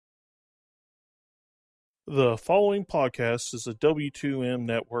The following podcast is a W2M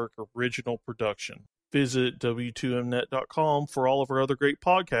Network original production. Visit W2Mnet.com for all of our other great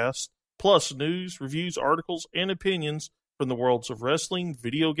podcasts, plus news, reviews, articles, and opinions from the worlds of wrestling,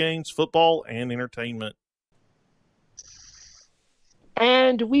 video games, football, and entertainment.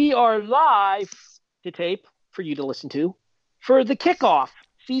 And we are live to tape for you to listen to for the Kickoff,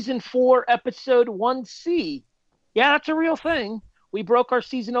 Season 4, Episode 1C. Yeah, that's a real thing. We broke our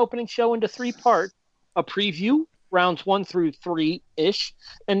season opening show into 3 parts. A preview, rounds 1 through 3-ish,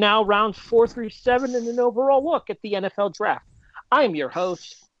 and now rounds 4 through 7, and an overall look at the NFL Draft. I am your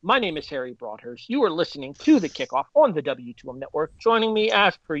host. My name is Harry Broadhurst. You are listening to the Kickoff on the W2M Network. Joining me,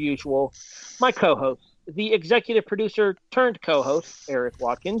 as per usual, my co-host, the executive producer turned co-host, Erik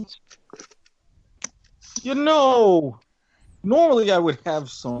Watkins. You know, normally I would have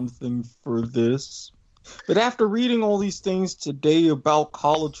something for this. But after reading all these things today about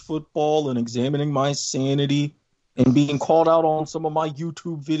college football and examining my sanity and being called out on some of my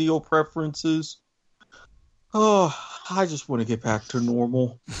YouTube video preferences, I just want to get back to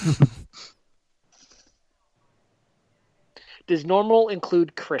normal. Does normal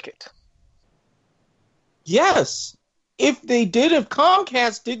include cricket? Yes. If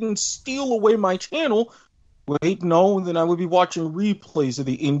Comcast didn't steal away my channel, wait, no, then I would be watching replays of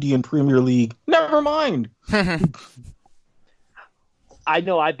the Indian Premier League. Never mind. I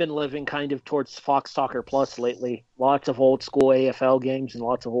know I've been living kind of towards Fox Soccer Plus lately. Lots of old school AFL games and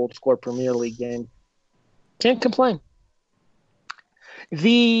lots of old school Premier League games. Can't complain.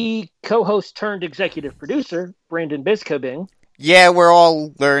 The co-host turned executive producer, Brandon Biskobing. Yeah, we're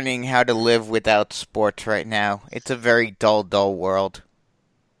all learning how to live without sports right now. It's a very dull, dull world.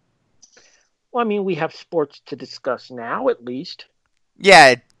 Well, I mean, we have sports to discuss now, at least.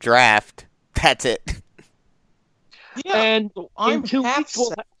 Yeah, draft. That's it. Yeah, and I'm in 2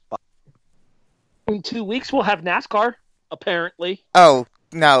 weeks, we'll have NASCAR, apparently. Oh,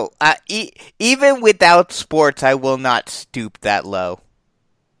 no. Even without sports, I will not stoop that low.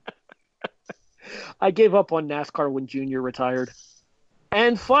 I gave up on NASCAR when Junior retired.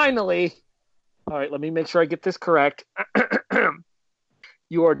 And finally, all right, let me make sure I get this correct.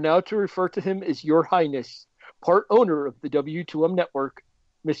 You are now to refer to him as Your Highness, part owner of the W2M Network,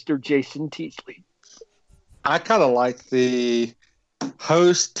 Mr. Jason Teasley. I kind of like the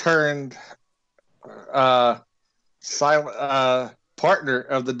host turned silent partner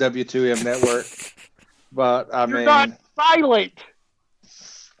of the W2M Network, but You're not silent.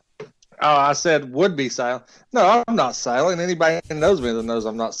 Oh, I said would be silent. No, I'm not silent. Anybody who knows me knows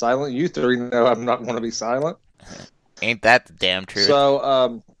I'm not silent. You three know I'm not going to be silent. Ain't that the damn truth?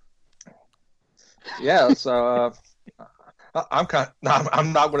 So, yeah. So, I'm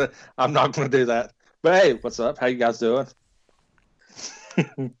not gonna do that. But hey, what's up? How you guys doing?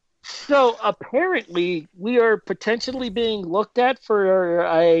 So apparently, we are potentially being looked at for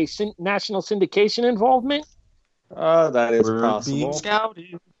a national syndication involvement. That is We're possible. being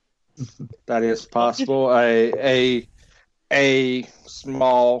scouted. That is possible. A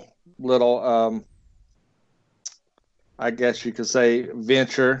small little I guess you could say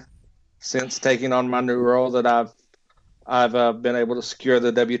venture since taking on my new role that I've been able to secure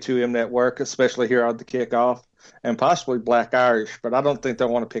the W2M Network, especially here on the Kickoff, and possibly Black Irish. But I don't think they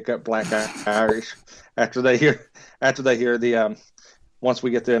want to pick up Black Irish after they hear the once we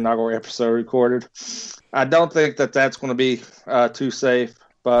get the inaugural episode recorded. I don't think that's going to be too safe.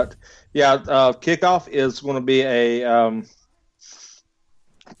 But yeah, Kickoff is going to be a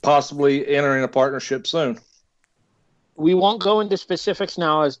possibly entering a partnership soon. We won't go into specifics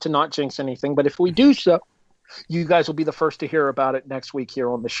now as to not jinx anything, but if we do so, you guys will be the first to hear about it next week here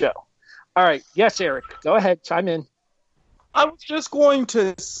on the show. All right. Yes, Erik, go ahead. Chime in. I was just going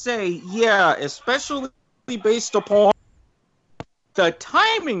to say, yeah, especially based upon the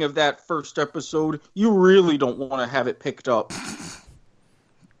timing of that first episode, you really don't want to have it picked up.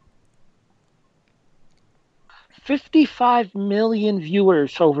 55 million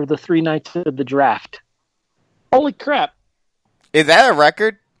viewers over the 3 nights of the draft. Holy crap. Is that a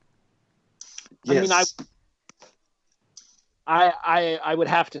record? Yes. I would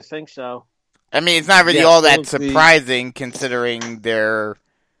have to think so. I mean, it's not really Yeah, all that so surprising considering there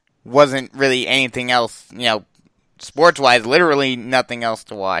wasn't really anything else, sports-wise, literally nothing else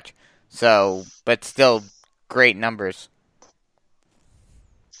to watch. So, but still, great numbers.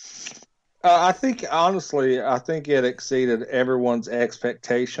 I think it exceeded everyone's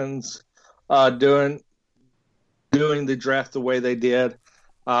expectations doing the draft the way they did.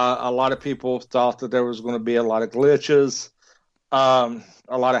 A lot of people thought that there was going to be a lot of glitches, a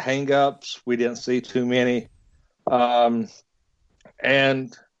lot of hang-ups. We didn't see too many. And,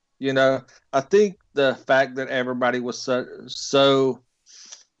 I think the fact that everybody was so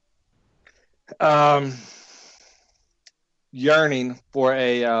yearning for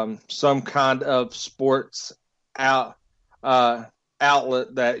a some kind of sports outlet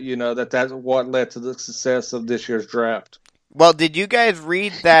that's what led to the success of this year's draft. Well, did you guys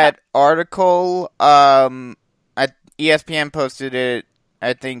read that article? ESPN posted it,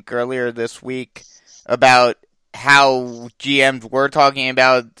 I think, earlier this week about how GMs were talking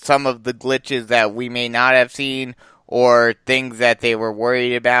about some of the glitches that we may not have seen or things that they were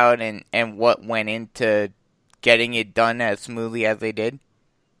worried about and what went into getting it done as smoothly as they did?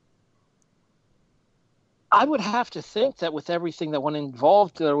 I would have to think that with everything that went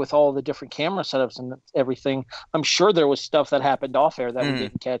involved there, with all the different camera setups and everything, I'm sure there was stuff that happened off air that we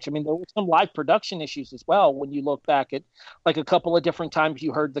didn't catch. I mean, there were some live production issues as well. When you look back at, like, a couple of different times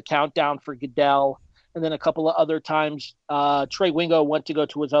you heard the countdown for Goodell, and then a couple of other times Trey Wingo went to go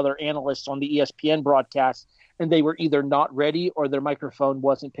to his other analysts on the ESPN broadcast, and they were either not ready or their microphone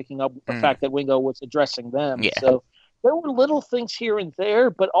wasn't picking up the fact that Wingo was addressing them. Yeah. So there were little things here and there,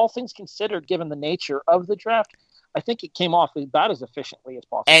 but all things considered, given the nature of the draft, I think it came off about as efficiently as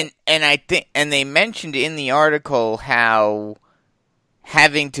possible. And I think, and they mentioned in the article how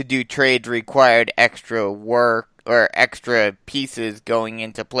having to do trades required extra work or extra pieces going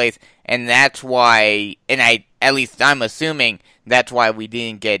into place, and that's why, at least I'm assuming that's why we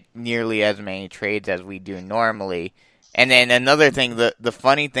didn't get nearly as many trades as we do normally. And then another thing, the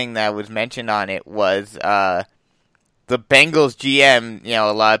funny thing that was mentioned on it was the Bengals GM,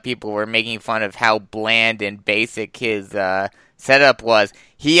 a lot of people were making fun of how bland and basic his setup was.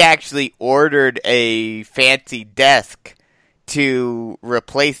 He actually ordered a fancy desk to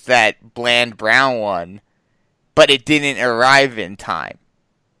replace that bland brown one, but it didn't arrive in time.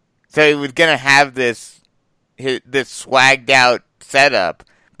 So he was going to have this swagged out setup,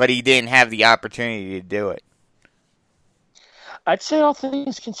 but he didn't have the opportunity to do it. I'd say all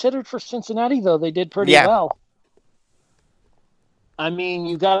things considered for Cincinnati, though, they did pretty well. I mean,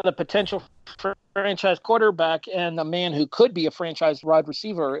 you got a potential franchise quarterback and a man who could be a franchise wide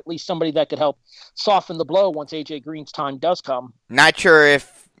receiver, or at least somebody that could help soften the blow once A.J. Green's time does come. Not sure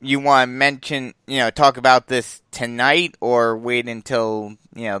if you want to mention, talk about this tonight or wait until,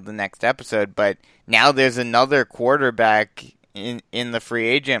 the next episode, but now there's another quarterback in the free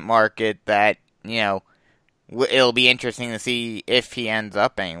agent market that, it'll be interesting to see if he ends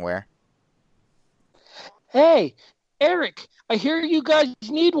up anywhere. Hey, Erik, I hear you guys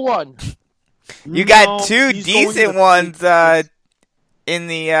need one. You got two decent ones in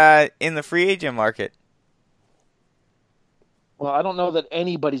the free agent market. Well, I don't know that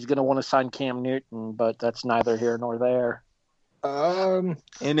anybody's going to want to sign Cam Newton, but that's neither here nor there. And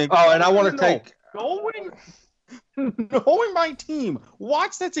I want to take knowing my team.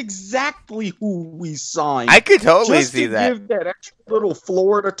 Watch, that's exactly who we signed. I could totally just see to that. Give that extra little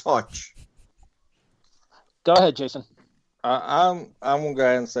Florida touch. Go ahead, Jason. I'm gonna go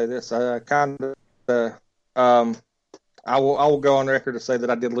ahead and say this. I will go on record to say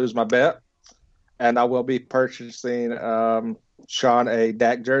that I did lose my bet, and I will be purchasing Sean a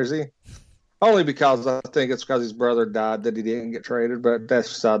Dak jersey, only because I think it's because his brother died that he didn't get traded. But that's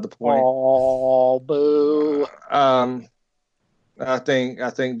beside the point. Oh, boo! I think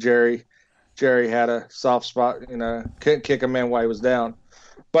Jerry had a soft spot. Couldn't kick a man while he was down.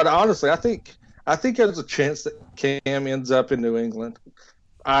 But honestly, I think there's a chance that Cam ends up in New England.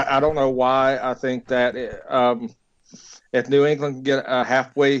 I don't know why. I think that if New England can get a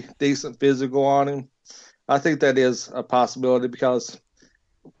halfway decent physical on him, I think that is a possibility because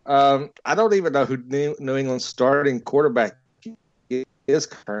I don't even know who New England's starting quarterback is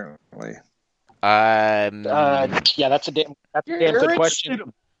currently. Yeah, that's a damn good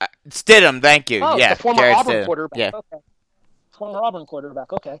question. Stidham, thank you. Oh, yeah, the former Jared Auburn Stidham. quarterback. Yeah. Okay. Former Auburn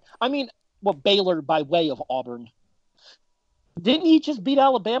quarterback. Okay. I mean, Baylor by way of Auburn. Didn't he just beat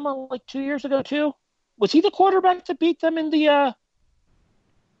Alabama like 2 years ago too? Was he the quarterback to beat them in the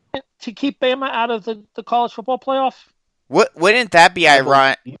to keep Bama out of the college football playoff? Wouldn't that be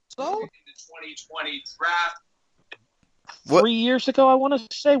ironic? So? In the 2020 draft. 3 years ago, I want to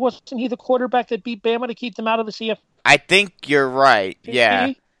say, wasn't he the quarterback that beat Bama to keep them out of the CF? I think you're right.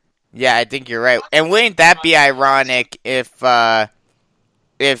 Yeah. Yeah, I think you're right. And wouldn't that be ironic if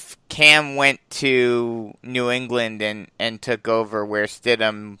Cam went to New England and took over where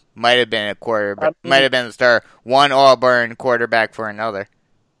Stidham might have been a quarterback, might have been the star, one Auburn quarterback for another?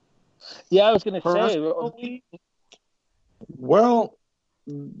 Yeah, I was going to say. Well,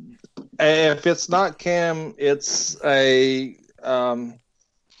 if it's not Cam, it's a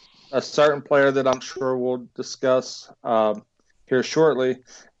certain player that I'm sure we'll discuss here shortly.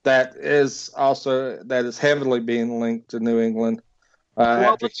 that is heavily being linked to New England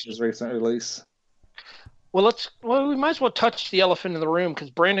after his recent release. Well, we might as well touch the elephant in the room because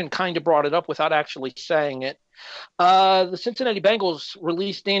Brandon kind of brought it up without actually saying it. The Cincinnati Bengals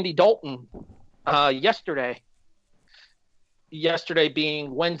released Andy Dalton yesterday. Yesterday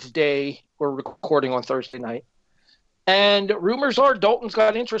being Wednesday, we're recording on Thursday night. And rumors are Dalton's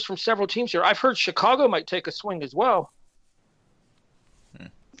got interest from several teams here. I've heard Chicago might take a swing as well.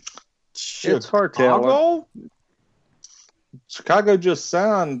 It's hard to tell. Chicago just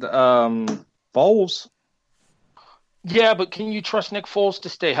signed Foles. Yeah, but can you trust Nick Foles to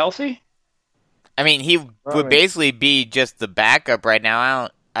stay healthy? I mean, he would basically be just the backup right now.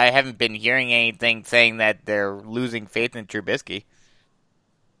 I haven't been hearing anything saying that they're losing faith in Trubisky.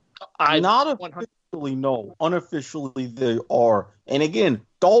 Not officially, no. Unofficially, they are. And again,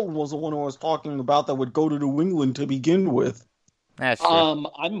 Dalton was the one who I was talking about that would go to New England to begin with. That's true.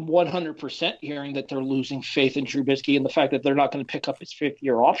 I'm 100% hearing that they're losing faith in Trubisky and the fact that they're not going to pick up his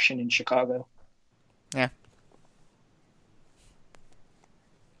fifth-year option in Chicago. Yeah.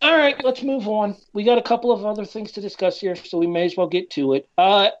 All right, let's move on. We got a couple of other things to discuss here, so we may as well get to it.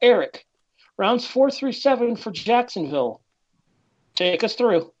 Erik, rounds 4 through 7 for Jacksonville. Take us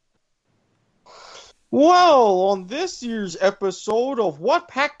through. Well, on this year's episode of What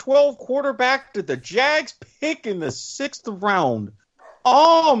Pac-12 Quarterback Did the Jags Pick in the 6th Round?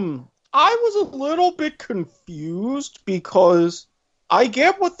 I was a little bit confused because I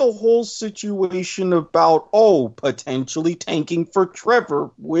get what the whole situation about, potentially tanking for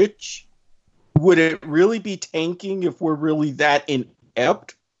Trevor, which, would it really be tanking if we're really that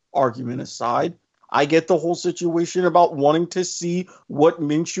inept? Argument aside, I get the whole situation about wanting to see what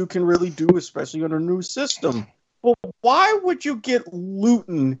Minshew can really do, especially on a new system. But why would you get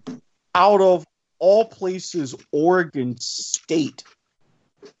Luton out of all places, Oregon State?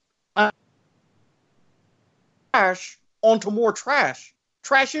 Trash onto more trash.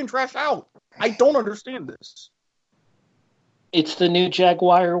 Trash in, trash out. I don't understand this. It's the new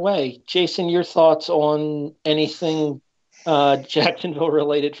Jaguar way. Jason, your thoughts on anything Jacksonville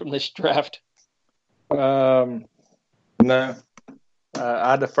related from this draft? No.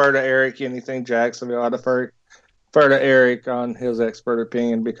 I defer to Erik anything Jacksonville. I defer to Erik on his expert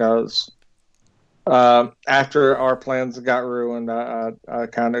opinion because after our plans got ruined, I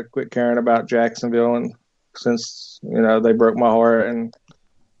kind of quit caring about Jacksonville, and since they broke my heart and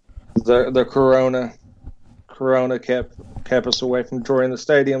the Corona kept us away from touring the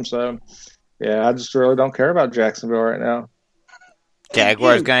stadium. So yeah, I just really don't care about Jacksonville right now.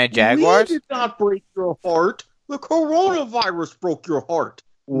 Jaguars going to Jaguars? We did not break your heart. The coronavirus broke your heart.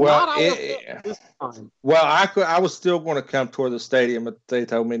 Well, this time. Well, I was still going to come toward the stadium, but they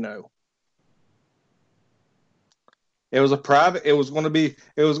told me no. It was going to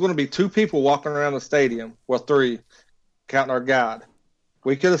be 2 people walking around the stadium. Well, 3, counting our guide.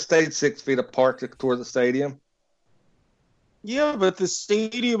 We could have stayed 6 feet apart toward the stadium. Yeah, but the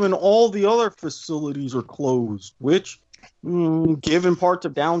stadium and all the other facilities are closed, which, given parts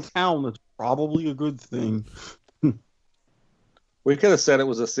of downtown, is probably a good thing. We could have said it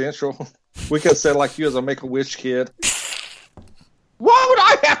was essential. We could have said like you as a Make-A-Wish kid. Why would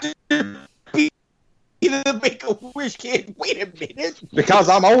I have to be the Make-A-Wish kid? Wait a minute. Because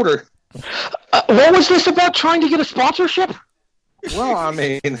I'm older. What was this about trying to get a sponsorship? Well, I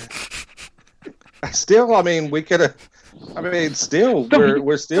mean, we could have. I mean, still,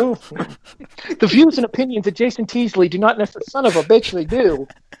 we're still. The views and opinions of Jason Teasley do not necessarily, son of a bitch, they do.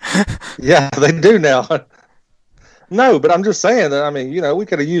 Yeah, they do now. No, but I'm just saying that, I mean, we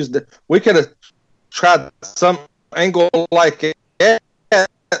could have tried some angle like it,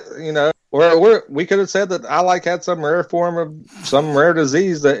 or we could have said that I had some rare form of some rare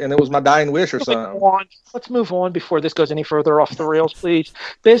disease and it was my dying wish or something. Let's move on before this goes any further off the rails, please.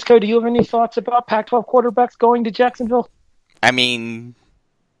 Bisco, do you have any thoughts about Pac-12 quarterbacks going to Jacksonville? I mean,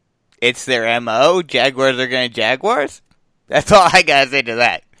 it's their MO. Jaguars are going to Jaguars. That's all I got to say to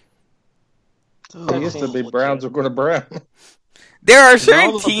that. It used to be Browns are going to Brown. There are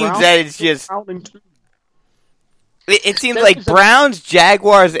certain teams that it's just... It seems like Browns,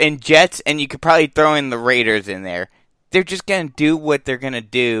 Jaguars, and Jets, and you could probably throw in the Raiders in there. They're just going to do what they're going to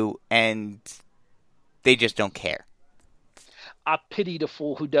do, and they just don't care. I pity the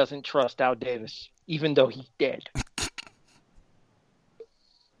fool who doesn't trust Al Davis, even though he's dead.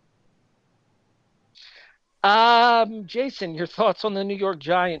 Jason, your thoughts on the New York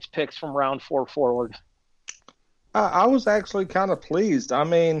Giants picks from round 4 forward? I was actually kind of pleased. I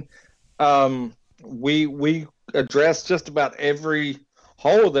mean, we addressed just about every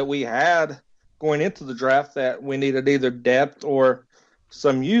hole that we had going into the draft that we needed either depth or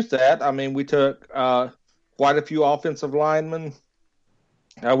some youth at. I mean, we took quite a few offensive linemen.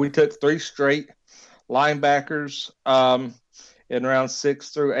 We took 3 straight linebackers in round 6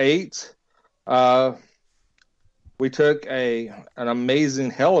 through 8. We took an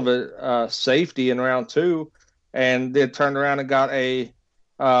amazing hell of a safety in round 2, and then turned around and got a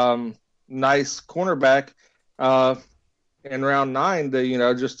nice cornerback in round 9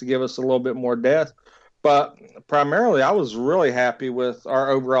 to just to give us a little bit more depth. But primarily, I was really happy with our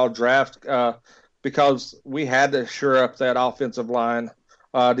overall draft because we had to shore up that offensive line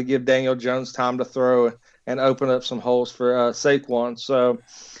to give Daniel Jones time to throw and open up some holes for Saquon. So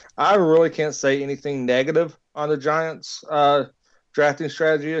I really can't say anything negative on the Giants' drafting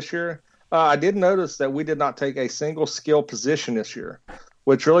strategy this year. I did notice that we did not take a single skill position this year,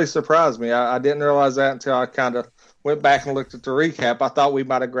 which really surprised me. I didn't realize that until I kind of went back and looked at the recap. I thought we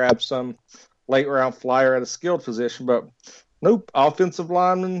might have grabbed some late-round flyer at a skilled position, but nope. Offensive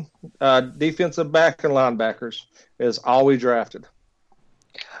linemen, defensive back, and linebackers is all we drafted.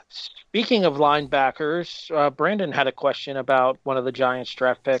 Speaking of linebackers, Brandon had a question about one of the Giants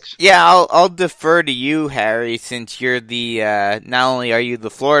draft picks. Yeah, I'll defer to you, Harry, since you're the not only are you the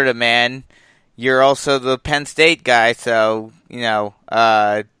Florida man, you're also the Penn State guy. So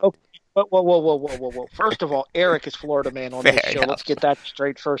Okay. Whoa. First of all, Erik is Florida man on this Fair show. enough. Let's get that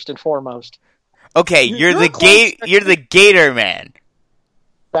straight first and foremost. Okay, you're the Gator man.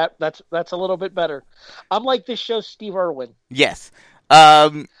 That's a little bit better. I'm like this show's Steve Irwin. Yes.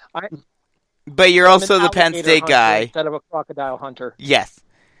 But you're also the Penn State guy instead of a crocodile hunter. Yes.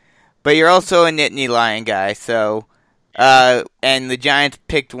 But you're also a Nittany Lion guy, so and the Giants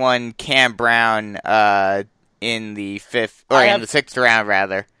picked one Cam Brown in the 6th round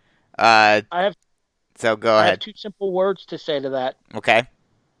rather. So go ahead. I have 2 simple words to say to that. Okay.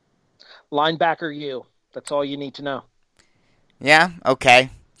 Linebacker you. That's all you need to know. Yeah, okay.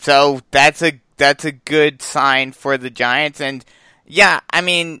 So that's a good sign for the Giants, and yeah, I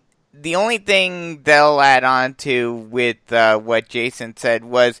mean, the only thing they'll add on to with what Jason said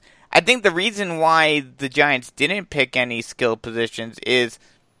was, I think the reason why the Giants didn't pick any skill positions is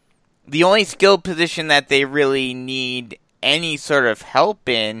the only skill position that they really need any sort of help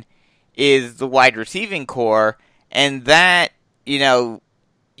in is the wide receiving core, and that, you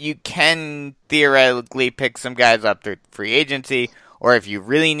can theoretically pick some guys up through free agency, or if you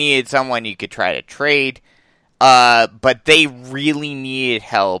really needed someone, you could try to trade. But they really needed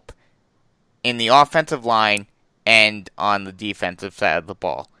help in the offensive line and on the defensive side of the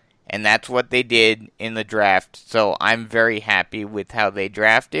ball. And that's what they did in the draft. So I'm very happy with how they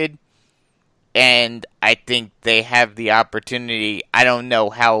drafted. And I think they have the opportunity. I don't know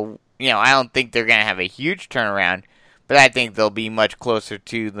how, I don't think they're going to have a huge turnaround, but I think they'll be much closer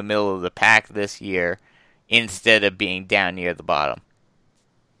to the middle of the pack this year instead of being down near the bottom.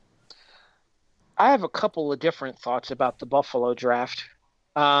 I have a couple of different thoughts about the Buffalo draft.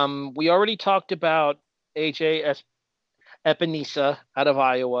 We already talked about A.J. Epinesa out of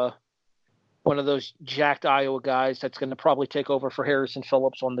Iowa, one of those jacked Iowa guys that's going to probably take over for Harrison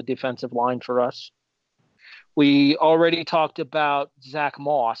Phillips on the defensive line for us. We already talked about Zach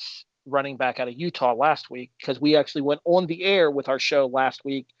Moss, running back out of Utah last week, because we actually went on the air with our show last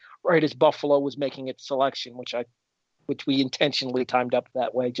week right as Buffalo was making its selection, which we intentionally timed up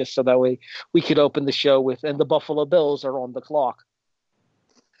that way just so that way we could open the show with, and the Buffalo Bills are on the clock.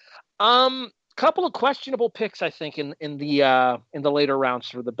 Couple of questionable picks, I think, in the later rounds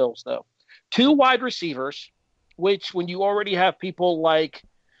for the Bills, though. 2 wide receivers, which when you already have people like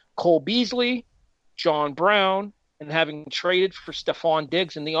Cole Beasley, John Brown, and having traded for Stephon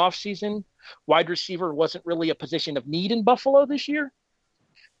Diggs in the offseason, wide receiver wasn't really a position of need in Buffalo this year.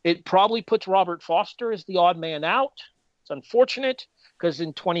 It probably puts Robert Foster as the odd man out. It's unfortunate because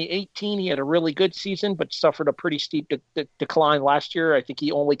in 2018 he had a really good season but suffered a pretty steep decline last year. I think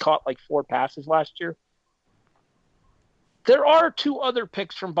he only caught like 4 passes last year. There are 2 other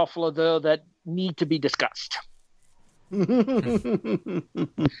picks from Buffalo, though, that need to be discussed. So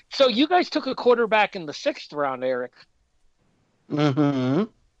you guys took a quarterback in the 6th round, Erik. Mm-hmm.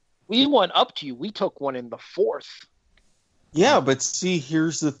 We went up to you. We took one in the 4th. Yeah, but see,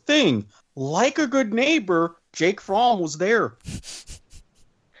 here's the thing. Like a good neighbor, Jake Fromm was there.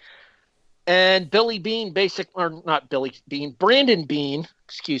 And Brandon Bean,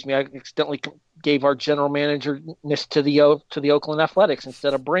 excuse me, I accidentally gave our general manager-ness to the Oakland Athletics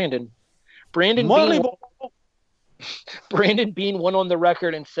instead of Brandon. Brandon Bean went on the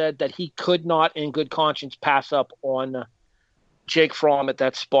record and said that he could not, in good conscience, pass up on Jake Fromm at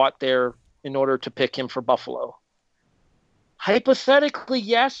that spot there in order to pick him for Buffalo. Hypothetically,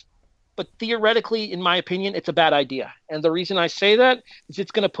 yes, but theoretically, in my opinion, it's a bad idea. And the reason I say that is it's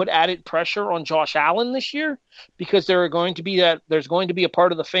going to put added pressure on Josh Allen this year, because there's going to be a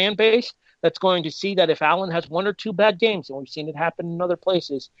part of the fan base that's going to see that if Allen has one or two bad games, and we've seen it happen in other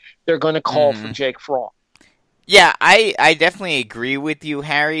places, they're going to call for Jake Fromm. Yeah, I definitely agree with you,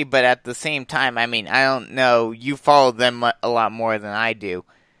 Harry, but at the same time, I mean, I don't know, you follow them a lot more than I do.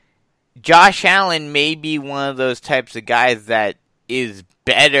 Josh Allen may be one of those types of guys that is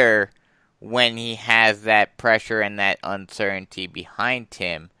better when he has that pressure and that uncertainty behind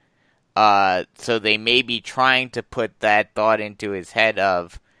him. So they may be trying to put that thought into his head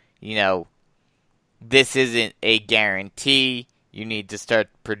of, this isn't a guarantee. You need to start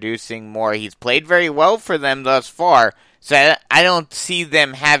producing more. He's played very well for them thus far, so I don't see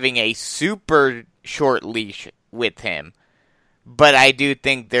them having a super short leash with him. But I do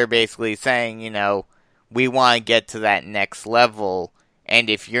think they're basically saying, we want to get to that next level, and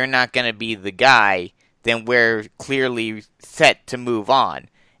if you're not going to be the guy, then we're clearly set to move on.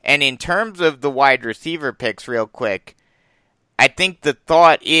 And in terms of the wide receiver picks, real quick, I think the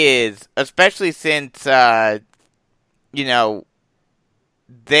thought is, especially since,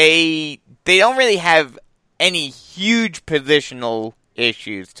 they don't really have any huge positional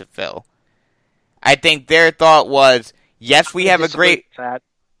issues to fill. I think their thought was, yes, we have a great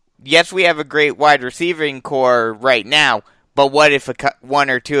wide receiving core right now, but what if one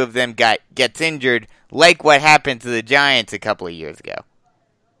or two of them gets injured, like what happened to the Giants a couple of years ago?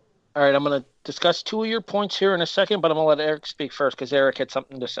 All right, I'm going to discuss two of your points here in a second, but I'm going to let Erik speak first because Erik had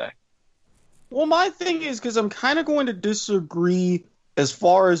something to say. Well, my thing is, because I'm kind of going to disagree as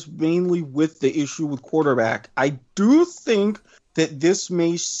far as mainly with the issue with quarterback. I do think that this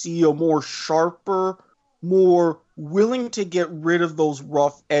may see a more sharper, more willing to get rid of those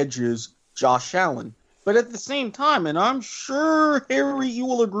rough edges Josh Allen. But at the same time, and I'm sure, Harry, you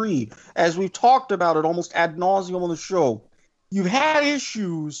will agree, as we've talked about it almost ad nauseum on the show, you've had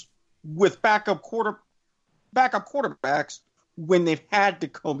issues with backup quarterbacks when they've had to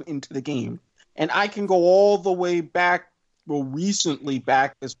come into the game. And I can go all the way back, recently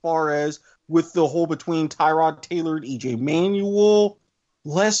back, as far as with the whole between Tyrod Taylor and E.J. Manuel,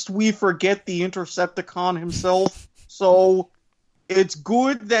 lest we forget the Intercepticon himself. So it's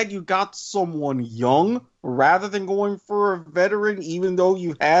good that you got someone young rather than going for a veteran, even though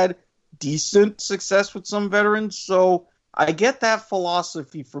you had decent success with some veterans. So I get that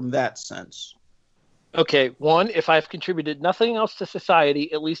philosophy from that sense. Okay, one, if I've contributed nothing else to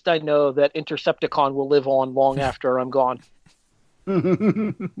society, at least I know that Intercepticon will live on long after I'm gone.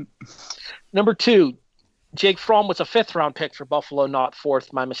 Number two, Jake Fromm was a fifth-round pick for Buffalo, not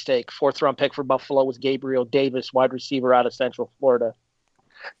fourth. My mistake. Fourth-round pick for Buffalo was Gabriel Davis, wide receiver out of Central Florida.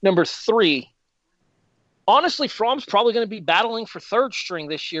 Number three, honestly, Fromm's probably going to be battling for third string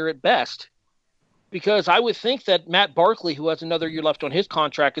this year at best, because I would think that Matt Barkley, who has another year left on his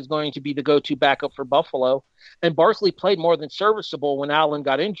contract, is going to be the go-to backup for Buffalo. And Barkley played more than serviceable when Allen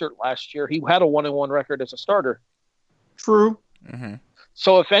got injured last year. He had a 1-1 record as a starter. True. Mm-hmm.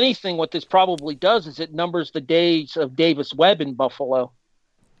 So if anything, what this probably does is it numbers the days of Davis Webb in Buffalo.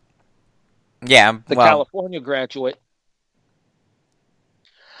 Yeah, the California graduate.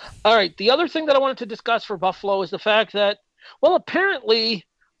 All right, the other thing that I wanted to discuss for Buffalo is the fact that, well, apparently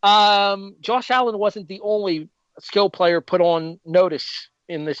Josh Allen wasn't the only skill player put on notice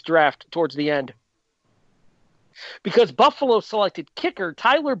in this draft towards the end. Because Buffalo selected kicker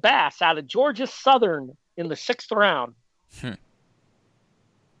Tyler Bass out of Georgia Southern in the 6th round.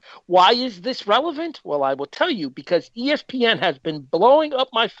 Why is this relevant? Well, I will tell you, because ESPN has been blowing up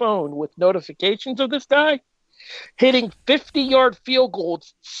my phone with notifications of this guy hitting 50-yard field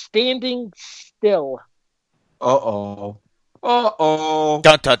goals standing still. Uh-oh.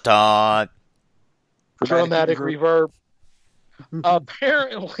 Dun, dun, dun. Dramatic reverb.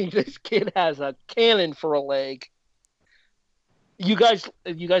 Apparently, this kid has a cannon for a leg. You guys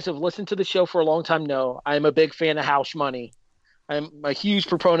have listened to the show for a long time. No, I'm a big fan of House Money. I'm a huge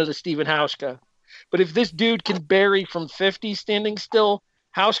proponent of Stephen Hauschka. But if this dude can bury from 50 standing still,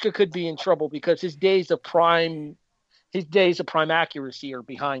 Hauschka could be in trouble because his days of prime accuracy are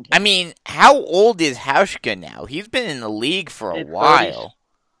behind him. I mean, how old is Hauschka now? He's been in the league for a while.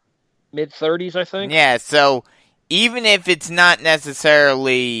 Mid-30s, I think. Yeah, so even if it's not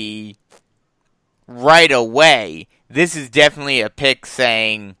necessarily right away, this is definitely a pick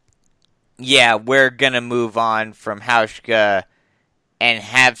saying, yeah, we're going to move on from Hauschka and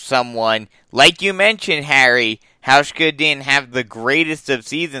have someone, like you mentioned, Harry, Hauschka didn't have the greatest of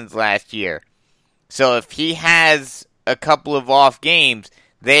seasons last year. So if he has a couple of off games,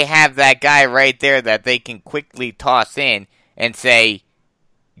 they have that guy right there that they can quickly toss in and say,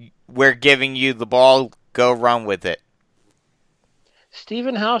 we're giving you the ball, go run with it.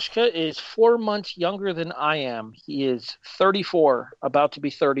 Stephen Hauschka is 4 months younger than I am. He is 34, about to be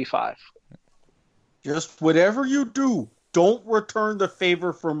 35. Just whatever you do, don't return the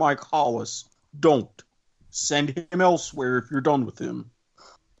favor for Mike Hollis. Don't. Send him elsewhere if you're done with him.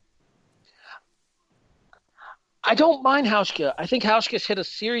 I don't mind Hauschka. I think Hauschka's hit a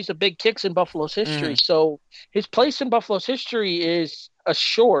series of big kicks in Buffalo's history, so his place in Buffalo's history is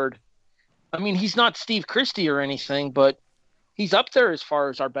assured. I mean, he's not Steve Christie or anything, but he's up there as far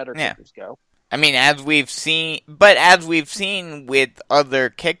as our better kickers go. I mean, as we've seen with other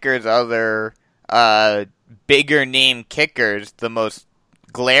kickers, other bigger name kickers, the most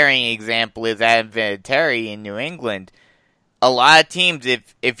glaring example is Adam Vinatieri in New England. A lot of teams,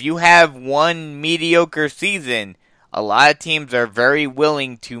 if you have one mediocre season, a lot of teams are very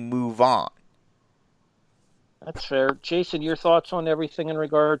willing to move on. That's fair. Jason, your thoughts on everything in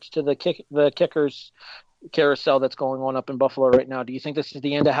regards to the kickers carousel that's going on up in Buffalo right now? Do you think this is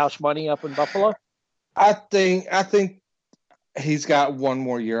the end of house money up in Buffalo? I think he's got one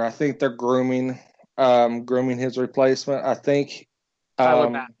more year. I think they're grooming his replacement. I think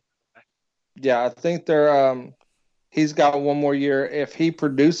I think they're he's got one more year. If he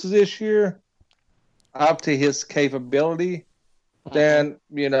produces this year up to his capability, then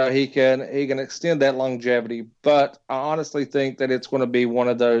he can extend that longevity. But I honestly think that it's going to be one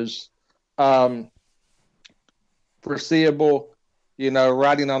of those foreseeable,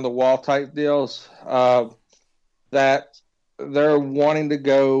 writing on the wall type deals that they're wanting to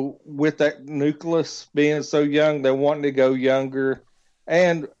go with that nucleus being so young. They're wanting to go younger.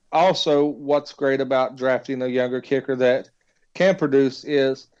 And also what's great about drafting a younger kicker that can produce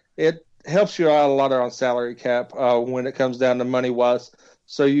is it helps you out a lot on salary cap when it comes down to money-wise.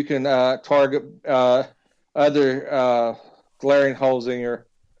 So you can target other glaring holes in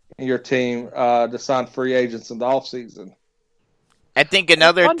your team to sign free agents in the offseason. I think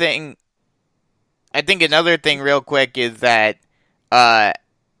another thing real quick is that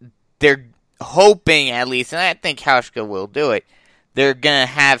they're hoping, at least, and I think Hauschka will do it, they're going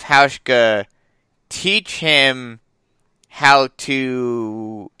to have Hauschka teach him how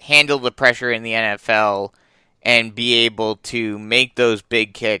to handle the pressure in the NFL and be able to make those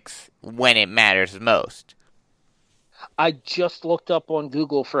big kicks when it matters most. I just looked up on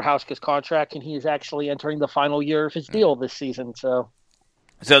Google for Hauschka's contract, and he is actually entering the final year of his deal this season. So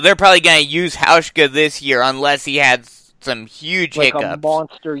they're probably going to use Hauschka this year unless he has some huge hiccups. Like a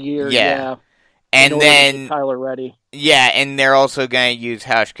monster year, yeah. And then Tyler ready. Yeah, and they're also going to use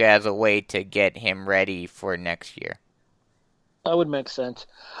Hauschka as a way to get him ready for next year. That would make sense.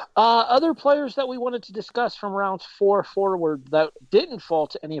 Other players that we wanted to discuss from rounds 4 forward that didn't fall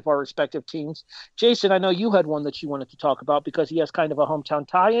to any of our respective teams. Jason, I know you had one that you wanted to talk about because he has kind of a hometown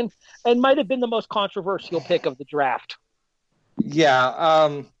tie-in and might have been the most controversial pick of the draft.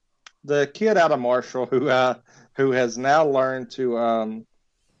 Yeah, the kid out of Marshall who has now learned to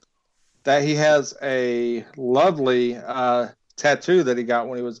that he has a lovely tattoo that he got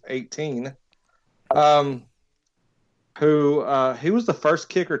when he was 18. He was the first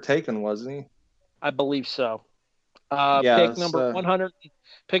kicker taken, wasn't he? I believe so. Pick number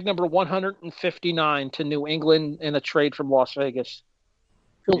 159 to New England in a trade from Las Vegas.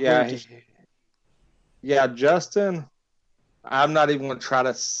 Yeah, Justin. I'm not even going to try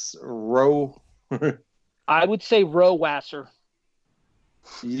to row. I would say Rowasser.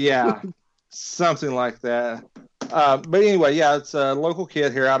 Yeah, something like that. But anyway, yeah, it's a local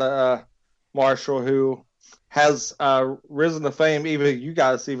kid here out of Marshall who has risen to fame. Even you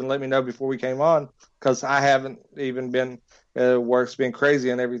guys even let me know before we came on because I haven't even been work's been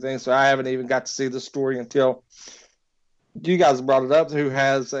crazy and everything, so I haven't even got to see the story until you guys brought it up. Who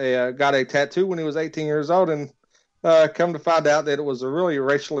has got a tattoo when he was 18 years old and come to find out that it was a really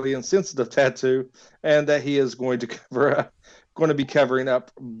racially insensitive tattoo and that he is going to be covering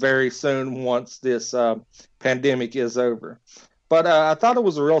up very soon once this pandemic is over. But I thought it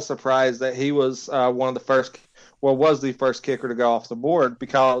was a real surprise that he was was the first kicker to go off the board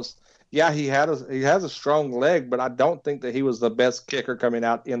because, yeah, he has a strong leg, but I don't think that he was the best kicker coming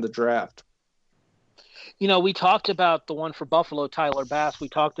out in the draft. We talked about the one for Buffalo, Tyler Bass. We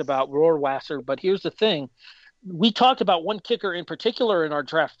talked about Rohrwasser, but here's the thing. We talked about one kicker in particular in our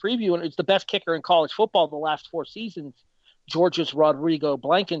draft preview, and it's the best kicker in college football the last 4 seasons, Georgia's Rodrigo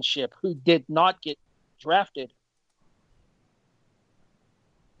Blankenship, who did not get drafted.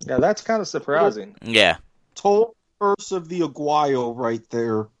 Yeah, that's kind of surprising. Yeah. Total curse of the Aguayo right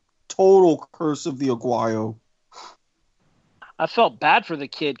there. Total curse of the Aguayo. I felt bad for the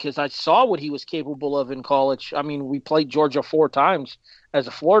kid because I saw what he was capable of in college. I mean, we played Georgia 4 times, as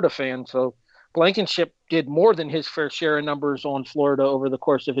a Florida fan. So Blankenship did more than his fair share of numbers on Florida over the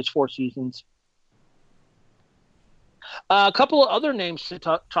course of his 4 seasons. A couple of other names to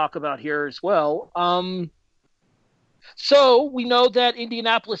talk about here as well. So we know that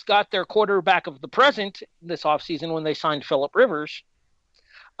Indianapolis got their quarterback of the present this offseason when they signed Phillip Rivers.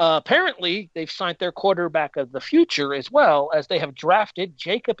 Apparently, they've signed their quarterback of the future as well, as they have drafted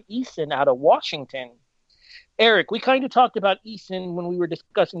Jacob Eason out of Washington. Erik, we kind of talked about Eason when we were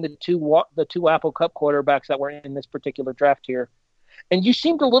discussing the two Apple Cup quarterbacks that were in this particular draft here. And you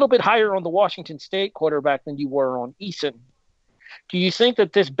seemed a little bit higher on the Washington State quarterback than you were on Eason. Do you think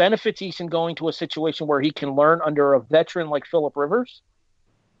that this benefits Eason going to a situation where he can learn under a veteran like Phillip Rivers?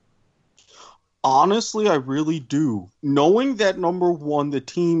 Honestly, I really do. Knowing that, number one, the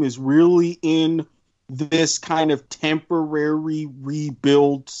team is really in this kind of temporary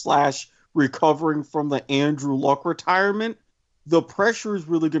rebuild / recovering from the Andrew Luck retirement, the pressure is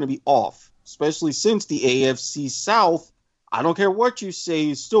really going to be off, especially since the AFC South, I don't care what you say,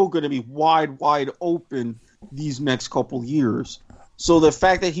 is still going to be wide open these next couple years. So the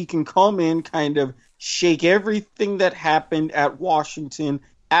fact that he can come in, kind of shake everything that happened at Washington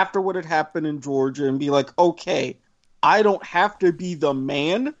after what had happened in Georgia and be like, okay, I don't have to be the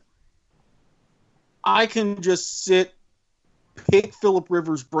man. I can just sit, pick Phillip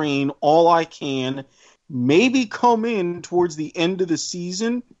Rivers' brain all I can, maybe come in towards the end of the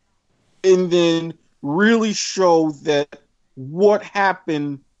season and then really show that what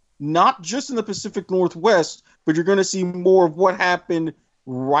happened, not just in the Pacific Northwest, but you're going to see more of what happened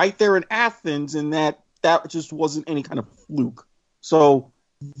right there in Athens, and that just wasn't any kind of fluke. So,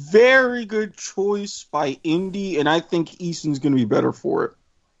 very good choice by Indy, and I think Eason's going to be better for it.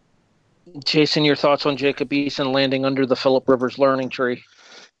 Jason, your thoughts on Jacob Eason landing under the Phillip Rivers learning tree?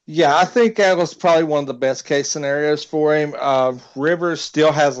 Yeah, I think that was probably one of the best case scenarios for him. Rivers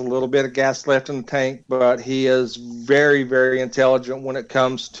still has a little bit of gas left in the tank, but he is very, very intelligent when it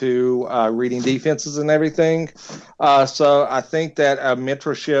comes to reading defenses and everything. So I think that a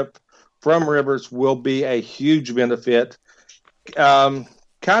mentorship from Rivers will be a huge benefit.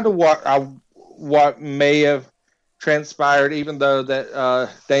 Kind of what may have transpired, even though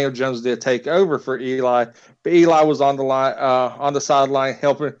that Daniel Jones did take over for Eli, but Eli was on the sideline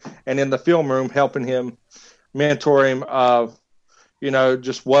helping, and in the film room helping him, mentor him.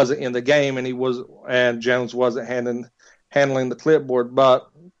 Just wasn't in the game, and Jones wasn't handling the clipboard. But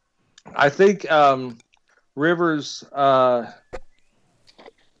I think Rivers'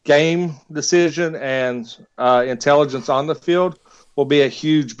 game decision and intelligence on the field will be a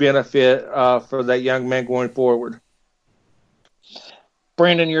huge benefit for that young man going forward.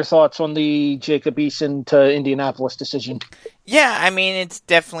 Brandon, your thoughts on the Jacob Eason to Indianapolis decision? Yeah, I mean, it's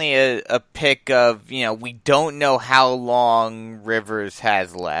definitely a pick of, we don't know how long Rivers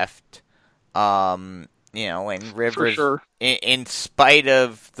has left. And Rivers, for sure. in spite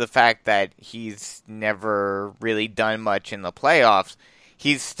of the fact that he's never really done much in the playoffs,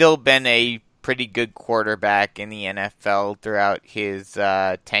 he's still been a pretty good quarterback in the NFL throughout his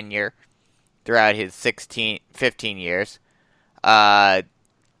tenure, throughout his 15 years.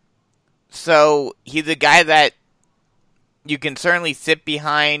 So he's a guy that you can certainly sit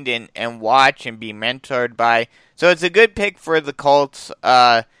behind and watch and be mentored by. So it's a good pick for the Colts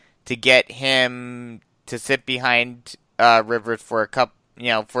to get him to sit behind Rivers for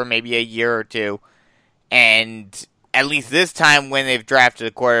for maybe a year or two. And at least this time when they've drafted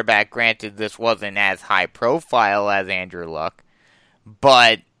a quarterback, granted this wasn't as high profile as Andrew Luck,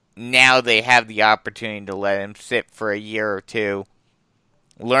 but now they have the opportunity to let him sit for a year or two,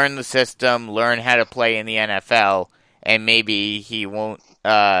 learn the system, learn how to play in the NFL, and maybe he won't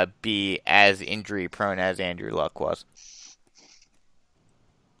be as injury prone as Andrew Luck was.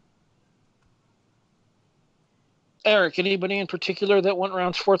 Erik, anybody in particular that went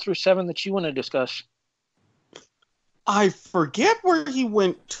rounds 4 through 7 that you want to discuss? I forget where he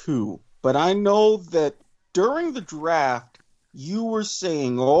went to, but I know that during the draft, you were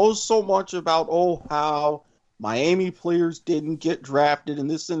saying so much about how Miami players didn't get drafted and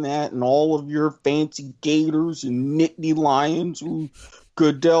this and that, and all of your fancy Gators and Nittany Lions who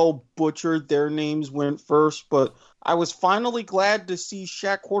Goodell butchered their names went first. But I was finally glad to see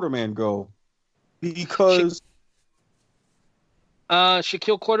Shaq Quarterman go, because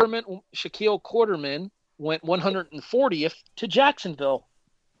Shaquille Quarterman went 140th to Jacksonville.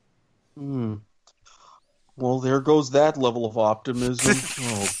 Well, there goes that level of optimism.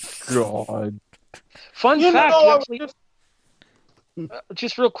 Oh, God. Fun fact,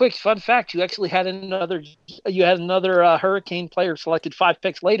 just real quick, fun fact, you actually had another Hurricane player selected 5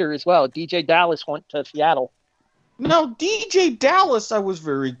 picks later as well. DJ Dallas went to Seattle. Now, DJ Dallas, I was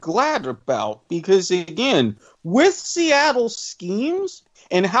very glad about because, again, with Seattle's schemes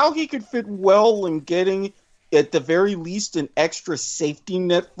and how he could fit well in getting, at the very least, an extra safety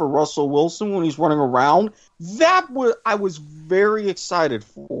net for Russell Wilson when he's running around, I was very excited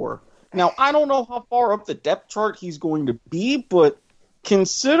for. Now, I don't know how far up the depth chart he's going to be, but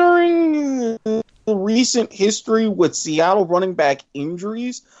considering the recent history with Seattle running back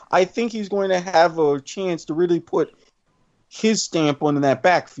injuries, I think he's going to have a chance to really put his stamp on that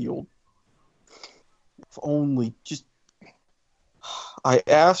backfield. If only I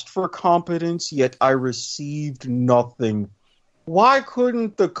asked for competence, yet I received nothing. Why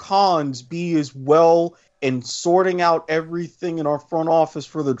couldn't the Cons be as well in sorting out everything in our front office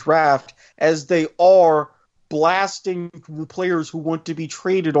for the draft as they are blasting the players who want to be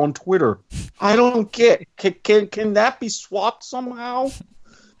traded on Twitter? I don't get. Can that be swapped somehow?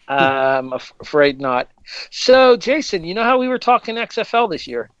 I'm afraid not. So, Jason, you know how we were talking XFL this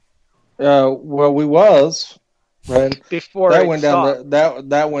year? Well, we was. Right. Before that went down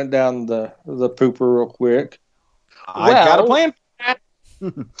that went down the pooper real quick. I got a plan for that.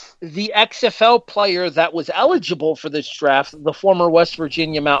 The XFL player that was eligible for this draft, the former West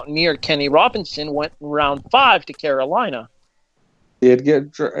Virginia Mountaineer Kenny Robinson, went in round 5 to Carolina. He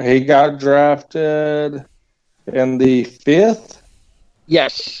got drafted in the 5th.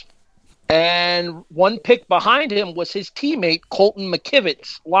 Yes. And one pick behind him was his teammate, Colton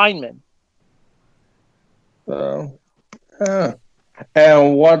McKivitz, lineman.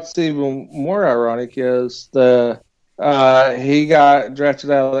 And what's even more ironic is he got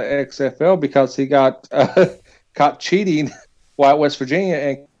drafted out of the XFL because he got caught cheating while at West Virginia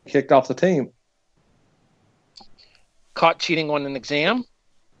and kicked off the team. Caught cheating on an exam?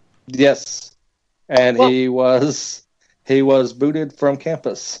 Yes. And he was booted from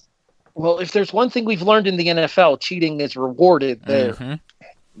campus. Well, if there's one thing we've learned in the NFL, cheating is rewarded there. Mm-hmm.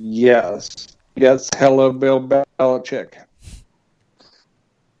 Yes. Yes, hello, Bill Belichick.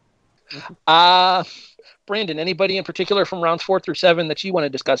 Brandon, anybody in particular from rounds 4 through 7 that you want to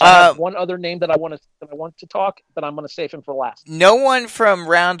discuss? I have one other name that I want to talk, but I'm going to save him for last. No one from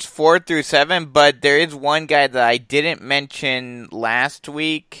rounds 4 through 7, but there is one guy that I didn't mention last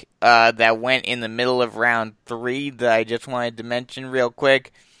week that went in the middle of round 3 that I just wanted to mention real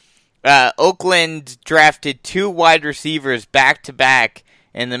quick. Oakland drafted 2 wide receivers back-to-back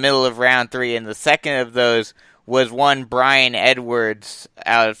in the middle of round 3, and the second of those was one Brian Edwards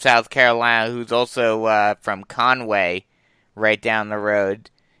out of South Carolina, who's also from Conway, right down the road.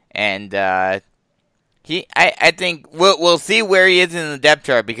 And I think we'll see where he is in the depth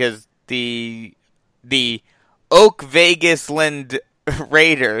chart because the Oak Vegasland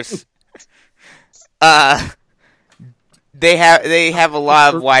Raiders, they have a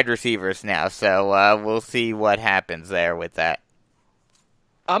lot of wide receivers now, so we'll see what happens there with that.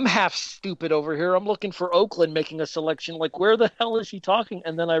 I'm half stupid over here. I'm looking for Oakland making a selection. Like, where the hell is he talking?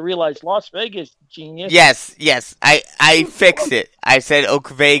 And then I realized Las Vegas, genius. Yes. I fixed it. I said Oak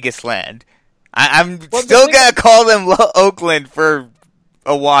Vegas Land. I'm still going to call them Oakland for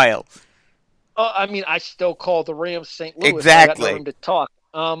a while. I still call the Rams St. Louis. Exactly. I got no room to talk.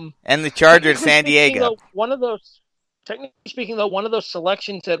 And the Chargers San Diego. Technically speaking, one of those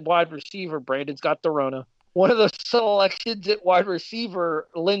selections at wide receiver, Brandon's got the Rona. One of those selections at wide receiver,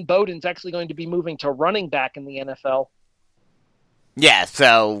 Lynn Bowden's actually going to be moving to running back in the NFL. Yeah,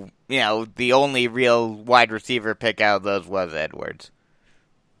 so, the only real wide receiver pick out of those was Edwards.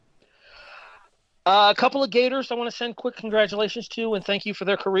 A couple of Gators I want to send quick congratulations to and thank you for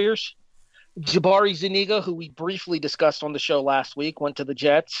their careers. Jabari Zuniga, who we briefly discussed on the show last week, went to the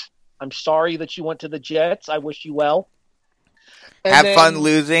Jets. I'm sorry that you went to the Jets. I wish you well. Have fun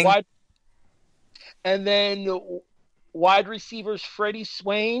losing. And then wide receivers Freddie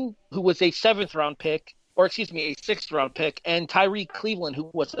Swain, who was a 6th-round pick, and Tyree Cleveland, who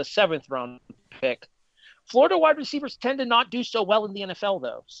was a 7th-round pick. Florida wide receivers tend to not do so well in the NFL,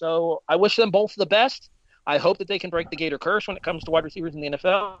 though. So I wish them both the best. I hope that they can break the Gator curse when it comes to wide receivers in the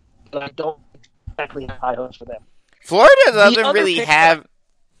NFL, but I don't exactly have high hopes for them. Florida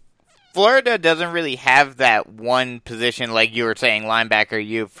doesn't really have that one position, like you were saying,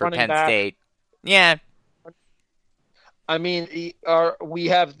 linebacker for Penn State. Yeah. We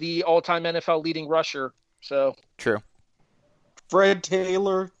have the all-time NFL leading rusher, so. True. Fred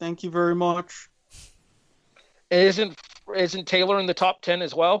Taylor, thank you very much. Isn't Taylor in the top 10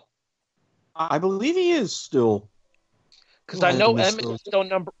 as well? I believe he is still. Because I know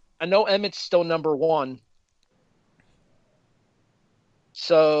Emmett's still number 1.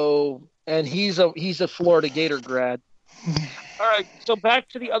 So, and he's a Florida Gator grad. All right, so back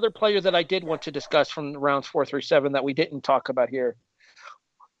to the other player that I did want to discuss from rounds 4 through 7 that we didn't talk about here.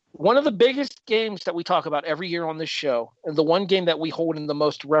 One of the biggest games that we talk about every year on this show, and the one game that we hold in the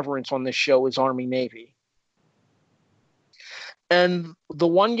most reverence on this show, is Army-Navy. And the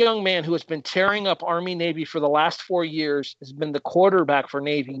one young man who has been tearing up Army-Navy for the last 4 years has been the quarterback for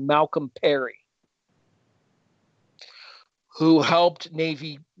Navy, Malcolm Perry, who helped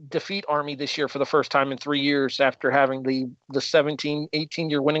Navy defeat Army this year for the first time in 3 years after having the 17,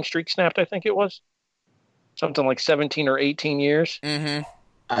 18-year winning streak snapped, I think it was. Something like 17 or 18 years. Mm-hmm.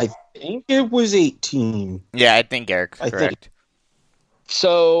 I think it was 18. Yeah, I think Eric's correct.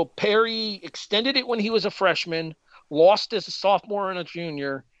 So Perry extended it when he was a freshman, lost as a sophomore and a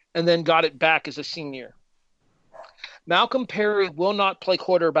junior, and then got it back as a senior. Malcolm Perry will not play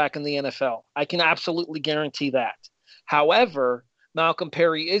quarterback in the NFL. I can absolutely guarantee that. However, Malcolm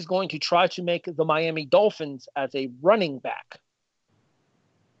Perry is going to try to make the Miami Dolphins as a running back.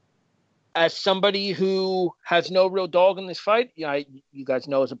 As somebody who has no real dog in this fight, you guys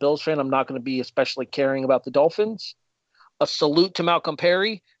know as a Bills fan, I'm not going to be especially caring about the Dolphins. A salute to Malcolm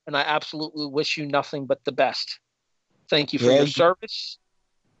Perry, and I absolutely wish you nothing but the best. Thank you for your service,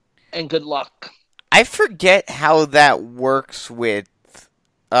 and good luck. I forget how that works with...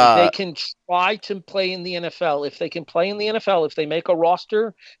 they can try to play in the NFL. If they can play in the NFL, if they make a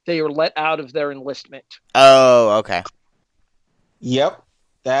roster, they are let out of their enlistment. Oh, okay. Yep.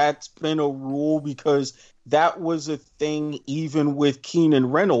 That's been a rule because that was a thing even with Keenan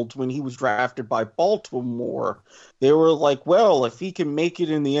Reynolds when he was drafted by Baltimore. They were like, well, if he can make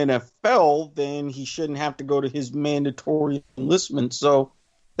it in the NFL, then he shouldn't have to go to his mandatory enlistment. So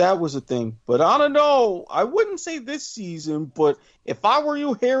that was a thing. But I don't know. I wouldn't say this season, but if I were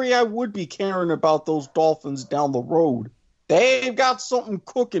you, Harry, I would be caring about those Dolphins down the road. They've got something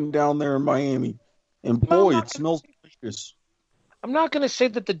cooking down there in Miami. And boy, it smells delicious. I'm not going to say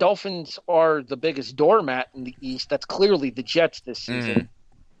that the Dolphins are the biggest doormat in the East. That's clearly the Jets this season.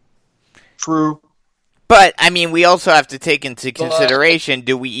 True. But, I mean, we also have to take into consideration,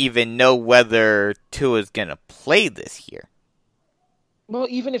 do we even know whether Tua's going to play this year? Well,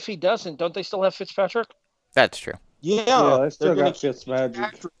 even if he doesn't, don't they still have Fitzpatrick? That's true. Yeah, they still got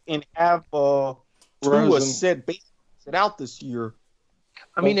Fitzmagic. And have Tua sit out this year.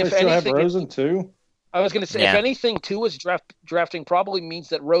 I mean, if anything, have Rosen too. I was going to say, if anything, Tua's drafting probably means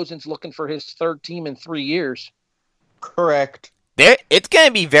that Rosen's looking for his third team in 3 years. Correct. It's going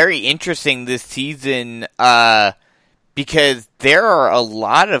to be very interesting this season because there are a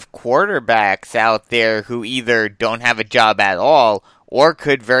lot of quarterbacks out there who either don't have a job at all or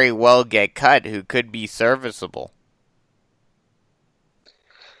could very well get cut, who could be serviceable.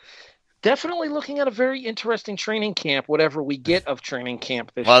 Definitely looking at a very interesting training camp, whatever we get of training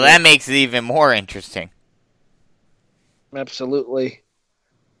camp this year. Well, that makes it even more interesting. Absolutely.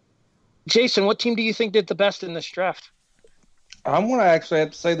 Jason, what team do you think did the best in this draft? I'm going to actually have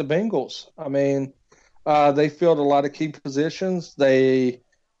to say the Bengals. I mean, they filled a lot of key positions. Their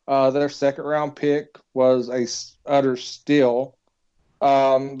second-round pick was a utter steal.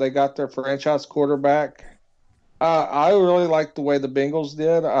 They got their franchise quarterback. I really liked the way the Bengals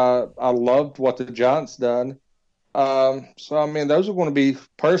did. I loved what the Giants done. So I mean, those are going to be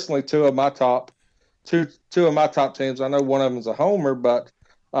personally two of my top teams. I know one of them is a homer, but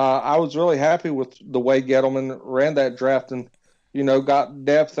I was really happy with the way Gettleman ran that draft and got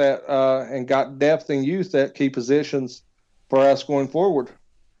depth and youth at key positions for us going forward.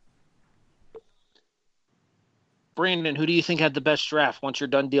 Brandon, who do you think had the best draft once you're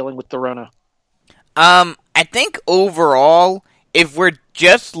done dealing with the Rona? I think overall, if we're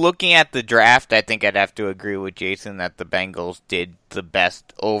just looking at the draft, I think I'd have to agree with Jason that the Bengals did the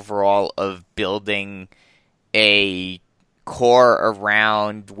best overall of building a core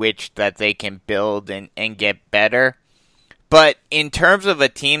around which that they can build and get better. But in terms of a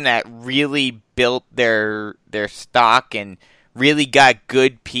team that really built their stock and really got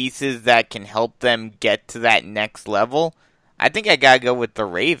good pieces that can help them get to that next level, I think I gotta go with the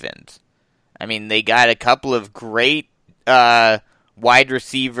Ravens. I mean, they got a couple of great wide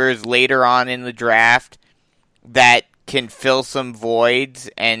receivers later on in the draft that can fill some voids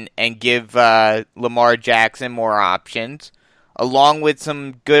and give Lamar Jackson more options, along with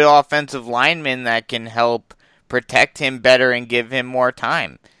some good offensive linemen that can help protect him better and give him more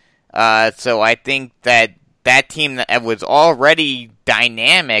time. So I think that team that was already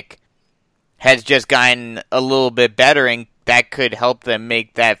dynamic has just gotten a little bit better, and that could help them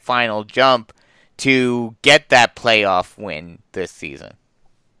make that final jump to get that playoff win this season.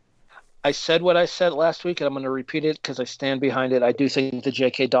 I said what I said last week, and I'm going to repeat it because I stand behind it. I do think the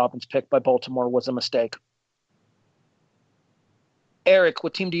J.K. Dobbins pick by Baltimore was a mistake. Erik,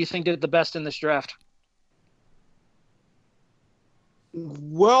 what team do you think did the best in this draft?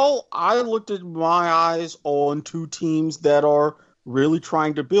 Well, I looked at my eyes on two teams that are really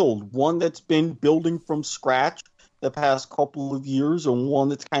trying to build. One that's been building from scratch the past couple of years, and one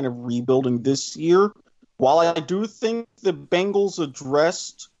that's kind of rebuilding this year. While I do think the Bengals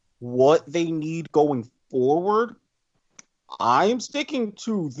addressed what they need going forward, I am sticking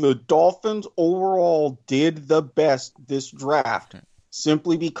to the Dolphins overall did the best this draft,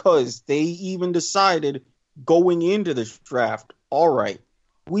 simply because they even decided going into this draft, all right,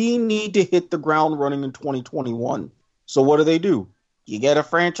 we need to hit the ground running in 2021. So what do? You get a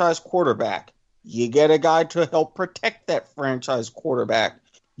franchise quarterback. You get a guy to help protect that franchise quarterback.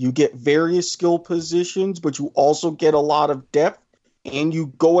 You get various skill positions, but you also get a lot of depth, and you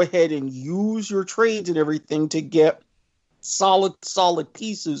go ahead and use your trades and everything to get solid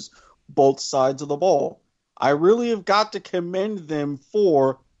pieces both sides of the ball. I really have got to commend them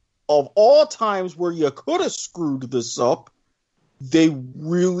for, of all times where you could have screwed this up, they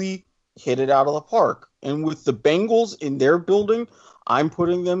really hit it out of the park. And with the Bengals in their building, I'm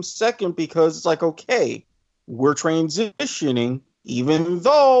putting them second because it's like, okay, we're transitioning. Even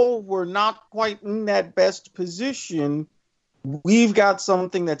though we're not quite in that best position, we've got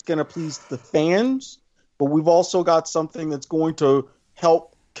something that's going to please the fans, but we've also got something that's going to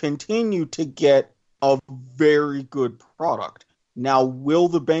help continue to get a very good product. Now, will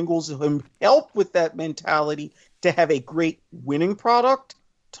the Bengals help with that mentality to have a great winning product?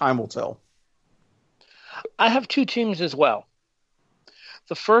 Time will tell. I have two teams as well.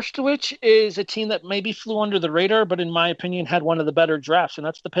 The first of which is a team that maybe flew under the radar, but in my opinion had one of the better drafts, and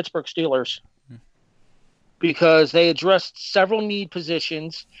that's the Pittsburgh Steelers. Because they addressed several need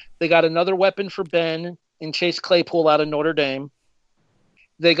positions. They got another weapon for Ben and Chase Claypool out of Notre Dame.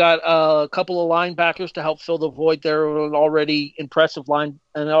 They got a couple of linebackers to help fill the void there, an already impressive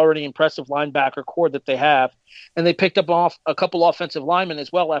linebacker core that they have. And they picked up a couple offensive linemen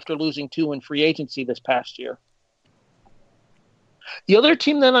as well after losing two in free agency this past year. The other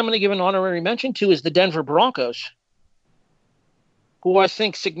team that I'm going to give an honorary mention to is the Denver Broncos, who I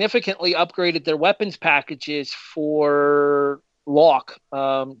think significantly upgraded their weapons packages for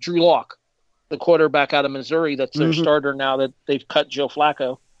Drew Lock, the quarterback out of Missouri that's their starter now that they've cut Joe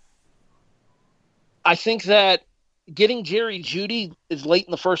Flacco. I think that getting Jerry Jeudy as late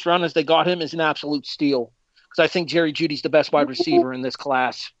in the first round as they got him is an absolute steal, because I think Jerry Jeudy's the best wide receiver in this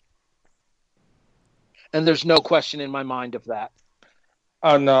class. And there's no question in my mind of that.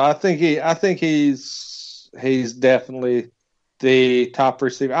 Oh no, I think he's definitely the top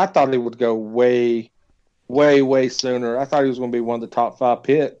receiver. I thought he would go way sooner. I thought he was going to be one of the top 5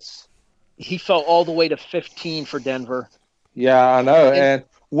 picks. He fell all the way to 15 for Denver. Yeah, I know.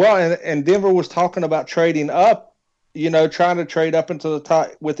 And Denver was talking about trading up, trying to trade up into the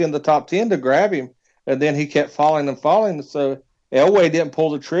top, within the top 10 to grab him. And then he kept falling and falling. So Elway didn't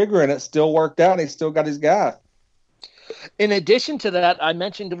pull the trigger, and it still worked out. And he still got his guy. In addition to that, I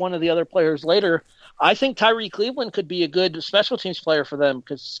mentioned one of the other players later. I think Tyree Cleveland could be a good special teams player for them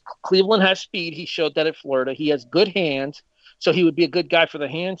because Cleveland has speed. He showed that at Florida. He has good hands, so he would be a good guy for the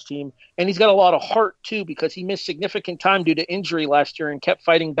hands team. And he's got a lot of heart, too, because he missed significant time due to injury last year and kept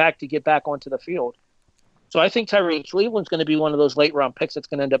fighting back to get back onto the field. So I think Tyree Cleveland's going to be one of those late-round picks that's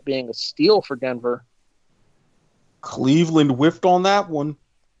going to end up being a steal for Denver. Cleveland whiffed on that one.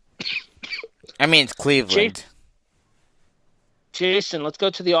 I mean, it's Cleveland. Jason, let's go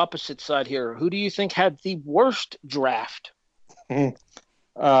to the opposite side here. Who do you think had the worst draft? By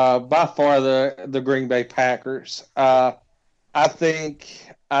far the Green Bay Packers. I think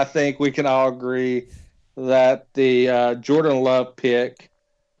we can all agree that the Jordan Love pick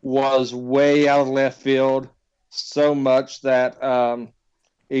was way out of left field, so much that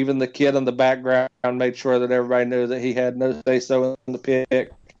even the kid in the background made sure that everybody knew that he had no say-so in the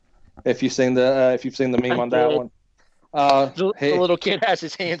pick. If you've seen the meme on that one. The little kid has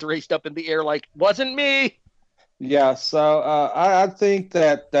his hands raised up in the air like, wasn't me. Yeah, so I think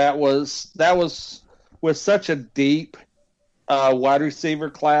that was with such a deep wide receiver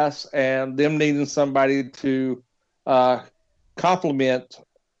class and them needing somebody to complement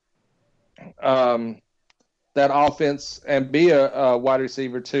that offense and be a wide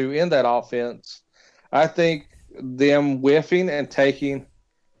receiver too in that offense. I think them whiffing and taking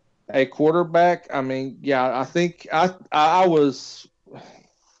a quarterback. I mean, yeah, I think I was,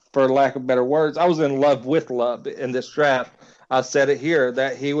 for lack of better words, I was in love with Love in this draft. I said it here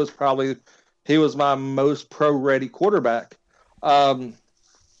that he was my most pro-ready quarterback. And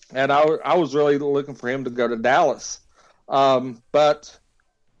I was really looking for him to go to Dallas. But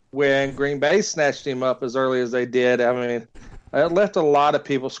when Green Bay snatched him up as early as they did, I mean, It left a lot of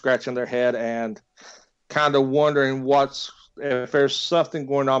people scratching their head and kind of wondering if there's something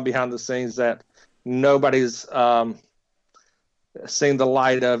going on behind the scenes that nobody's seen the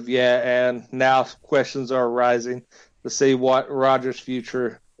light of yet, and now questions are arising to see what Rodgers'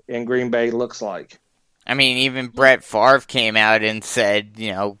 future in Green Bay looks like. I mean, even Brett Favre came out and said,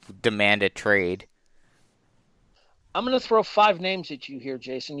 demand a trade. I'm going to throw 5 names at you here,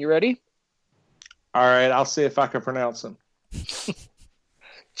 Jason. You ready? All right, I'll see if I can pronounce them.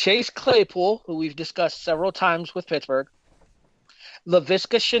 Chase Claypool, who we've discussed several times with Pittsburgh.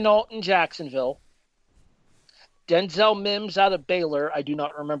 Laviska Shenault in Jacksonville. Denzel Mims out of Baylor. I do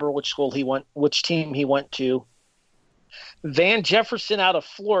not remember which team he went to. Van Jefferson out of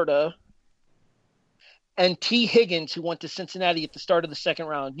Florida. And T. Higgins, who went to Cincinnati at the start of the second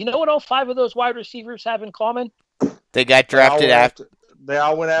round. You know what all 5 of those wide receivers have in common? They got drafted after. They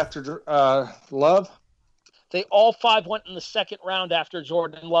all went after Love? They all 5 went in the second round after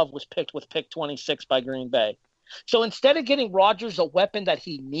Jordan Love was picked with pick 26 by Green Bay. So instead of getting Rodgers a weapon that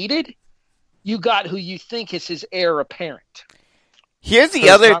he needed, you got who you think is his heir apparent. Here's the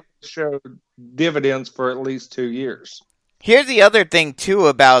other showed dividends for at least 2 years. Here's the other thing too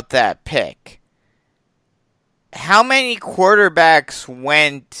about that pick. How many quarterbacks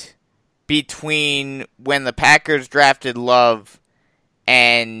went between when the Packers drafted Love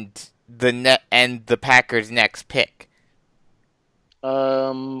and the Packers' next pick?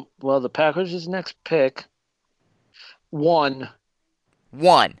 Well, the Packers' next pick. 1.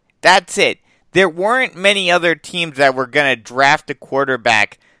 That's it. There weren't many other teams that were going to draft a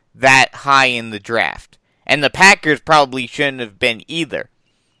quarterback that high in the draft. And the Packers probably shouldn't have been either.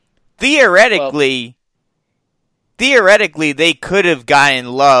 Theoretically, they could have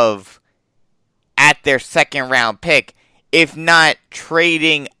gotten Love at their second round pick, if not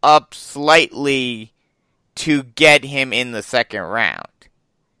trading up slightly to get him in the second round.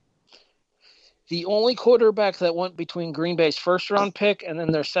 The only quarterback that went between Green Bay's first-round pick and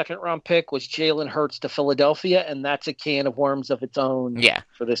then their second-round pick was Jalen Hurts to Philadelphia, and that's a can of worms of its own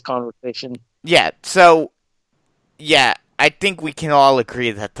for this conversation. Yeah, so, I think we can all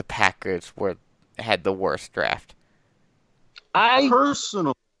agree that the Packers had the worst draft.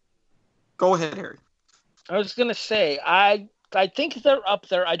 Personally, go ahead, Harry. I was going to say, I think they're up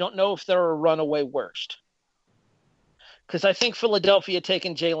there. I don't know if they're a runaway worst. Because I think Philadelphia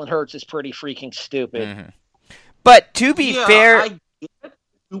taking Jalen Hurts is pretty freaking stupid. Mm-hmm. But to be fair...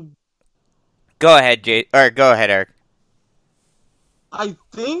 Go ahead, Eric. I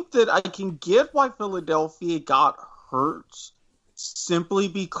think that I can get why Philadelphia got Hurts simply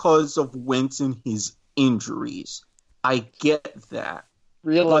because of Wentz and his injuries. I get that.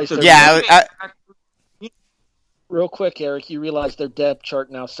 Real quick, Eric, you realize their depth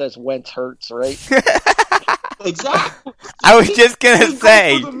chart now says Wentz Hurts, right? Exactly. I was just gonna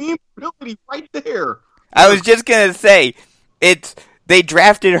say. The meme ability right there. I was just gonna say, they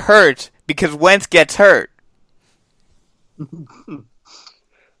drafted Hurts because Wentz gets hurt.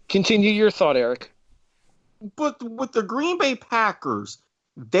 Continue your thought, Eric. But with the Green Bay Packers,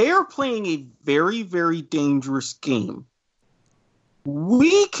 they are playing a very, very dangerous game.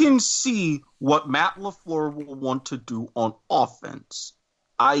 We can see what Matt LaFleur will want to do on offense.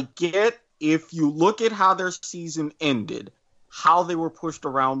 I get, if you look at how their season ended, how they were pushed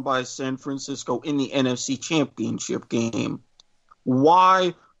around by San Francisco in the NFC Championship game,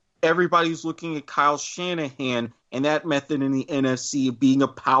 why everybody's looking at Kyle Shanahan and that method in the NFC of being a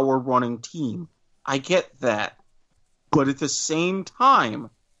power running team. I get that. But at the same time,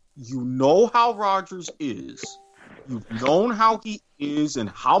 you know how Rodgers is. You've known how he is and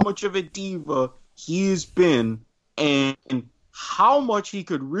how much of a diva he has been and how much he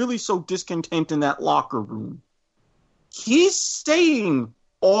could really sow discontent in that locker room. He's saying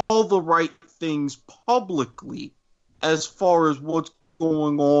all the right things publicly as far as what's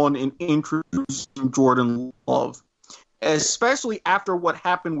going on in introducing Jordan Love, especially after what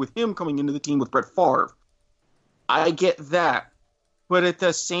happened with him coming into the team with Brett Favre. I get that. But at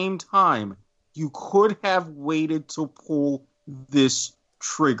the same time, you could have waited to pull this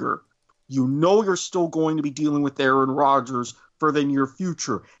trigger. You know you're still going to be dealing with Aaron Rodgers for the near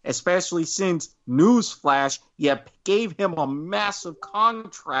future, especially since, newsflash, you gave him a massive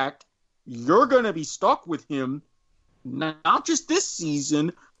contract. You're going to be stuck with him, not just this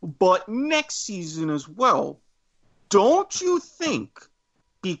season, but next season as well. Don't you think,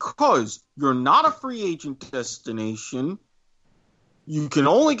 because you're not a free agent destination, you can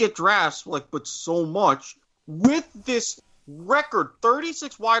only get drafts but so much, with this record,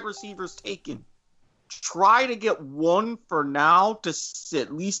 36 wide receivers taken, try to get one for now to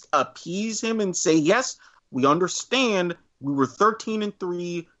at least appease him and say, yes, we understand We were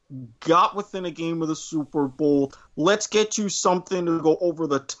 13-3, got within a game of the Super Bowl. Let's get you something to go over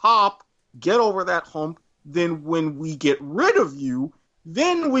the top, get over that hump. Then when we get rid of you,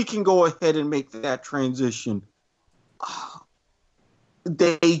 then we can go ahead and make that transition.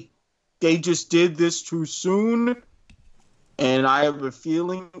 They just did this too soon, and I have a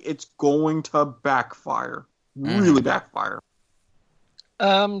feeling it's going to backfire. Really backfire.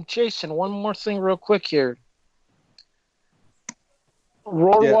 Jason, one more thing real quick here.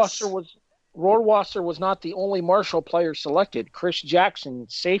 Rohrwasser was not the only Marshall player selected. Chris Jackson,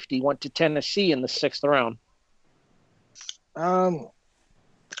 safety, went to Tennessee in the 6th round. I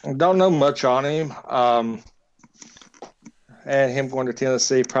don't know much on him. And him going to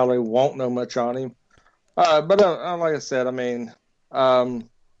Tennessee probably won't know much on him. But like I said, I mean,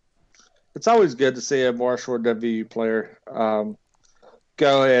 it's always good to see a Marshall or WU player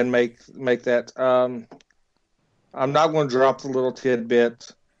go and make that. I'm not going to drop the little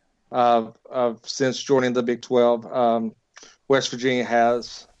tidbit of since joining the Big 12. West Virginia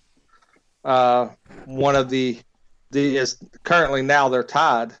has one of the is currently now they're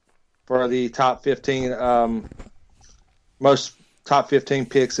tied for the top 15 most top 15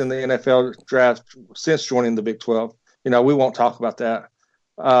 picks in the NFL draft since joining the Big 12. We won't talk about that.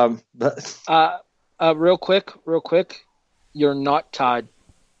 But real quick, you're not tied.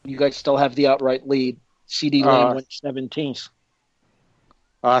 You guys still have the outright lead. CD Lamb went 17th.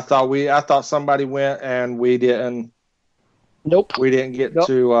 I thought somebody went and we didn't. Nope. We didn't get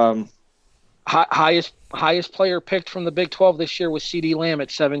to. Highest player picked from the Big 12 this year was CD Lamb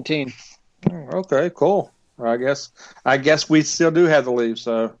at 17. Okay, cool. I guess we still do have the lead.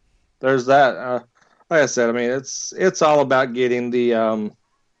 So there's that. Like I said, I mean it's all about getting the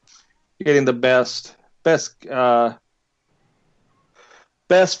best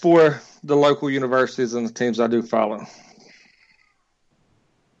for the local universities and the teams I do follow.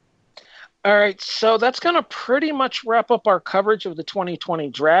 All right, so that's going to pretty much wrap up our coverage of the 2020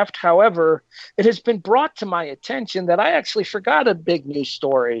 draft. However, it has been brought to my attention that I actually forgot a big news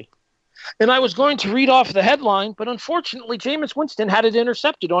story. And I was going to read off the headline, but unfortunately, Jameis Winston had it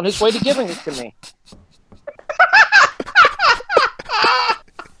intercepted on his way to giving it to me.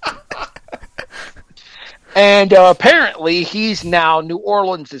 And apparently, he's now New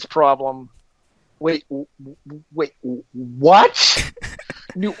Orleans' problem. Wait, what?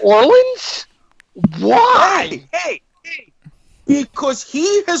 New Orleans? Why? Hey. Because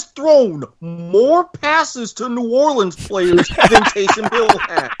he has thrown more passes to New Orleans players than Taysom Hill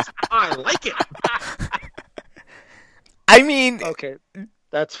has. I like it. I mean, okay,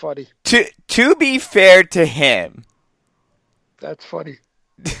 that's funny. To be fair to him, that's funny.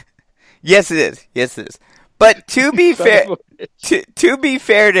 Yes, it is. But to be fair, to be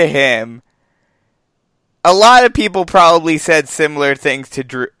fair to him, a lot of people probably said similar things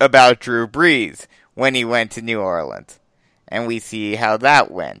about Drew Brees when he went to New Orleans. And we see how that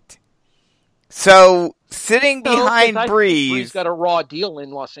went. So, sitting behind Brees got a raw deal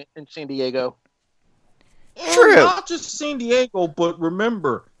in San Diego. True. Not just San Diego, but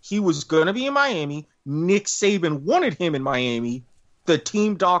remember, he was going to be in Miami. Nick Saban wanted him in Miami. The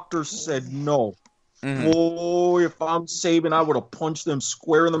team doctor said no. Mm-hmm. Boy, if I'm Saban, I would have punched them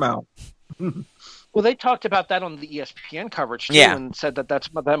square in the mouth. Well, they talked about that on the ESPN coverage too, and said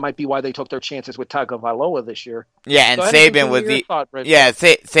that might be why they took their chances with Tagovailoa this year. Yeah, and Saban was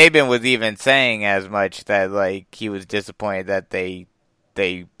Saban was even saying as much that he was disappointed that they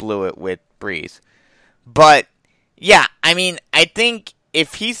blew it with Brees. But yeah, I mean, I think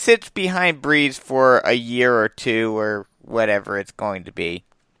if he sits behind Brees for a year or two or whatever it's going to be,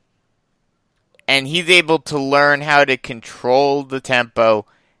 and he's able to learn how to control the tempo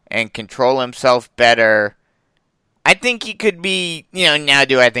and control himself better, I think he could be, now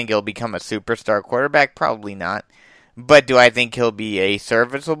do I think he'll become a superstar quarterback? Probably not. But do I think he'll be a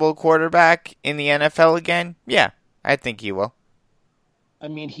serviceable quarterback in the NFL again? Yeah, I think he will. I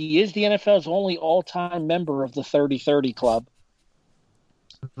mean, he is the NFL's only all-time member of the 30-30 club.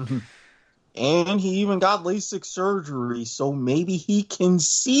 And he even got LASIK surgery, so maybe he can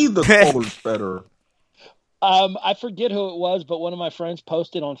see the colors better. I forget who it was, but one of my friends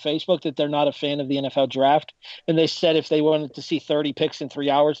posted on Facebook that they're not a fan of the NFL draft, and they said if they wanted to see 30 picks in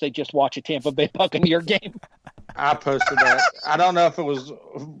 3 hours, they'd just watch a Tampa Bay Buccaneer game. I posted that. I don't know if it was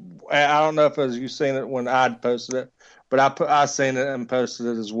you seen it when I'd posted it, but I seen it and posted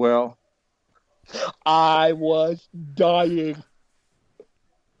it as well. I was dying.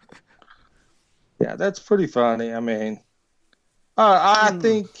 Yeah, that's pretty funny. I mean, I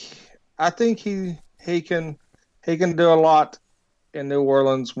think he can do a lot in New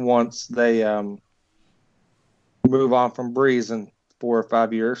Orleans once they move on from Breeze in 4 or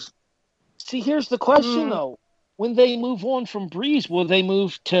 5 years. See, here's the question, though. When they move on from Breeze, will they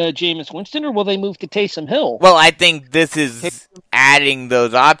move to Jameis Winston or will they move to Taysom Hill? Well, I think this is adding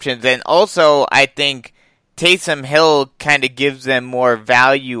those options. And also, I think Taysom Hill kind of gives them more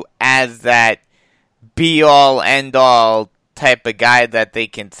value as that be-all, end-all type of guy that they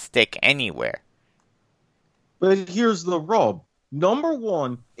can stick anywhere. But here's the rub. Number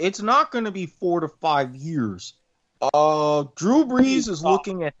one, it's not going to be 4 to 5 years. Drew Brees is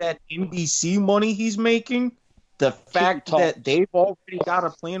looking at that NBC money he's making. The fact that they've already got a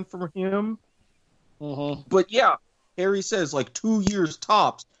plan for him. Mm-hmm. But yeah, Harry says like 2 years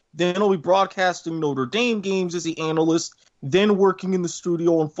tops. Then he'll be broadcasting Notre Dame games as the analyst, then working in the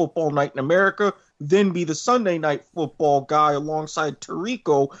studio on Football Night in America, then be the Sunday Night Football guy alongside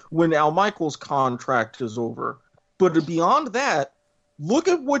Tirico when Al Michaels' contract is over. But beyond that, look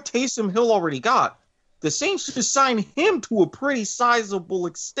at what Taysom Hill already got. The Saints just signed him to a pretty sizable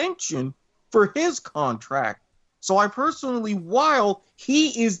extension for his contract. So I personally, while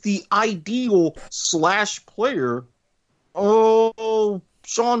he is the ideal / player,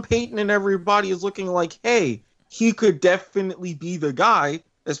 Sean Payton and everybody is looking like, hey, he could definitely be the guy,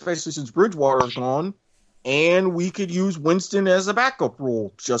 especially since Bridgewater's gone, and we could use Winston as a backup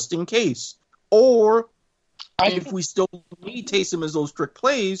role, just in case. Or, if we still need Taysom as those strict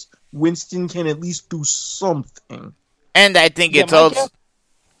plays, Winston can at least do something. And I think it's also...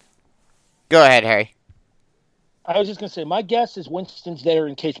 Go ahead, Harry. I was just going to say, my guess is Winston's there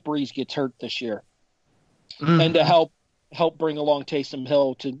in case Breeze gets hurt this year. And to help bring along Taysom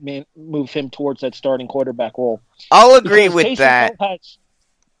Hill to move him towards that starting quarterback role. I'll agree with that.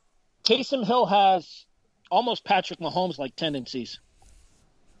 Taysom Hill has almost Patrick Mahomes-like tendencies.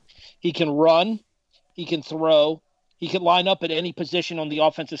 He can run. He can throw. He can line up at any position on the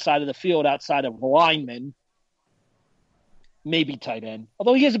offensive side of the field outside of lineman. Maybe tight end.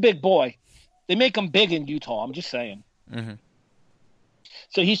 Although he is a big boy. They make him big in Utah. I'm just saying. Mm-hmm.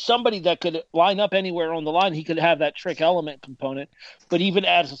 So he's somebody that could line up anywhere on the line. He could have that trick element component. But even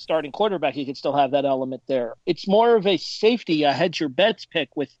as a starting quarterback, he could still have that element there. It's more of a safety, a hedge your bets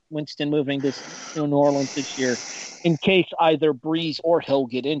pick with Winston moving to New Orleans this year in case either Breeze or Hill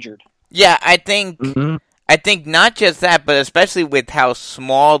get injured. Yeah, I think not just that, but especially with how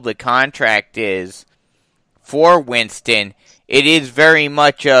small the contract is for Winston, it is very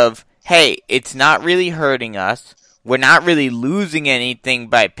much of, hey, it's not really hurting us. We're not really losing anything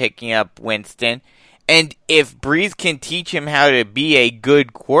by picking up Winston. And if Breeze can teach him how to be a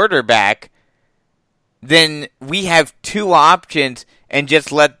good quarterback, then we have 2 options and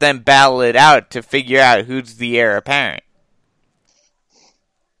just let them battle it out to figure out who's the heir apparent.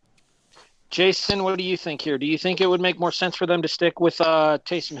 Jason, what do you think here? Do you think it would make more sense for them to stick with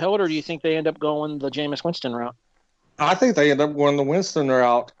Taysom Hill, or do you think they end up going the Jameis Winston route? I think they end up going the Winston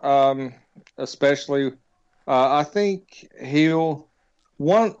route, especially. I think Hill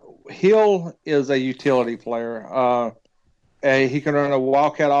is a utility player. He can run a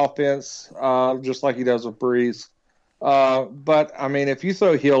wildcat offense just like he does with Breeze. But I mean, if you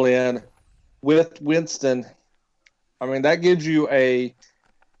throw Hill in with Winston, I mean that gives you a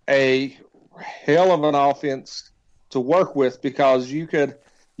hell of an offense to work with, because you could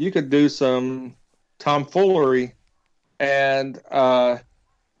do some tomfoolery and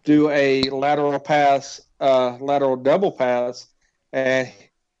do a lateral double pass, and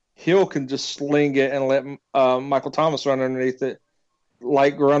Hill can just sling it and let Michael Thomas run underneath it,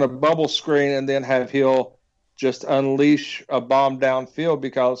 like run a bubble screen, and then have Hill just unleash a bomb downfield,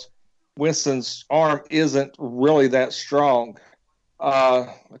 because Winston's arm isn't really that strong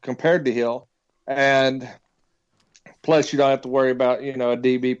compared to Hill. And plus, you don't have to worry about, a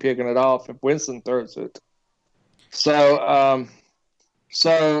DB picking it off if Winston throws it. So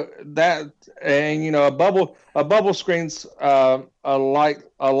that, and a bubble screen's a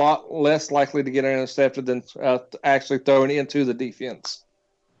lot less likely to get intercepted than actually throwing into the defense.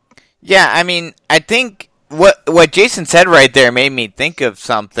 Yeah, I mean, I think what Jason said right there made me think of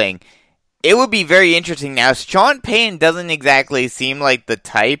something. It would be very interesting. Now, Sean Payton doesn't exactly seem like the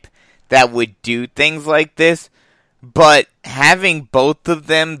type that would do things like this, but having both of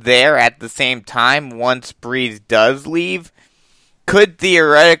them there at the same time once Breeze does leave could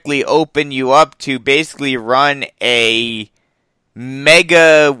theoretically open you up to basically run a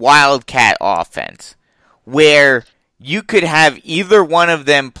mega wildcat offense, where you could have either one of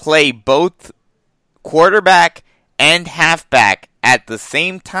them play both quarterback and halfback at the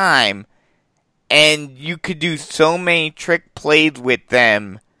same time, and you could do so many trick plays with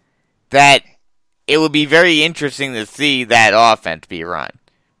them that it would be very interesting to see that offense be run.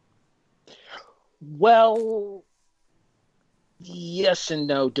 Well, Yes and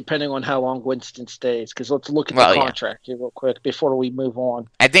no, depending on how long Winston stays. Because let's look at Well, the yeah. contract here real quick before we move on.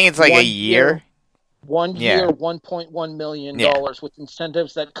 I think it's like a year. 1 Yeah. year, $1.1 million with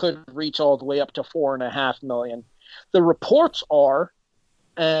incentives that could reach all the way up to $4.5 million. The reports are,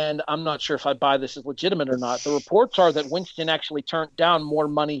 and I'm not sure if I buy this as legitimate or not, the reports are that Winston actually turned down more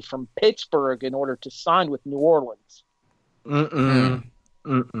money from Pittsburgh in order to sign with New Orleans. I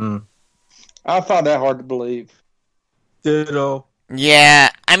find that hard to believe. Ditto.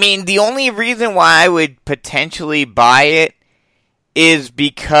 Yeah, I mean, the only reason why I would potentially buy it is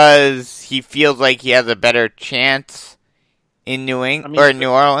because he feels like he has a better chance in New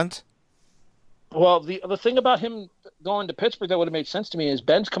Orleans. Well, the thing about him going to Pittsburgh that would have made sense to me is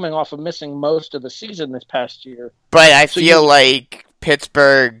Ben's coming off of missing most of the season this past year. But I feel like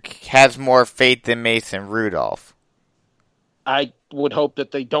Pittsburgh has more faith than Mason Rudolph. I would hope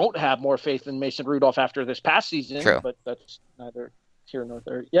that they don't have more faith in Mason Rudolph after this past season. True. But that's neither here nor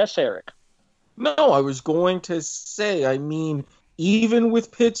there. Yes, Erik. No, I was going to say, I mean, even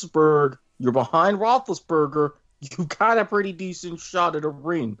with Pittsburgh, you're behind Roethlisberger, you got a pretty decent shot at a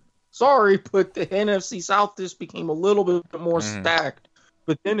ring. Sorry, but the NFC South just became a little bit more stacked.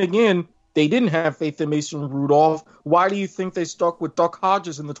 But then again, they didn't have faith in Mason Rudolph. Why do you think they stuck with Duck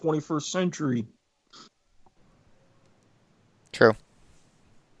Hodges in the 21st century? True.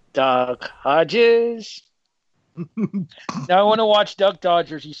 Duck Hodges. Now I want to watch Duck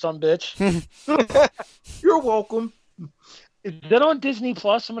Dodgers, you son bitch. You're welcome. Is that on Disney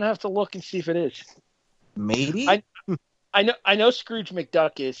Plus? I'm gonna have to look and see if it is. Maybe. I know Scrooge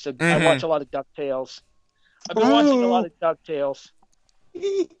McDuck is, so I watch a lot of DuckTales. I've been watching a lot of DuckTales.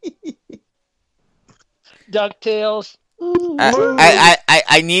 DuckTales.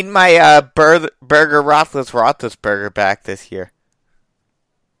 I need my Burger Roethlisberger back this year.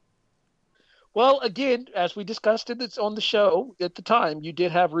 Well, again, as we discussed it on the show at the time, you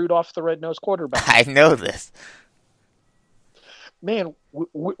did have Rudolph the Red-Nosed Quarterback. I know this. Man,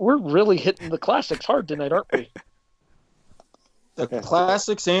 we're really hitting the classics hard tonight, aren't we? The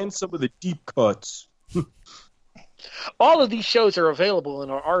classics and some of the deep cuts. All of these shows are available in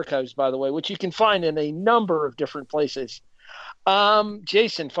our archives, by the way, which you can find in a number of different places.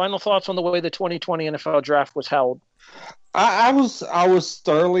 Jason, final thoughts on the way the 2020 NFL Draft was held? I was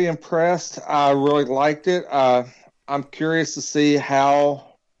thoroughly impressed. I really liked it. I'm curious to see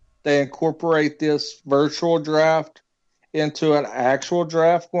how they incorporate this virtual draft into an actual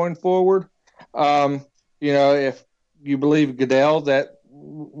draft going forward. If you believe Goodell that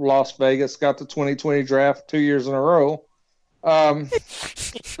Las Vegas got the 2020 draft 2 years in a row. So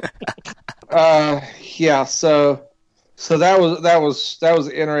that was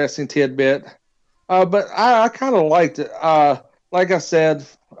an interesting tidbit. But I kind of liked it. Like I said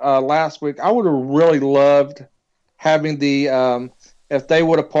last week, I would have really loved having if they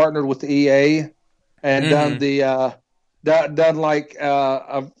would have partnered with EA and done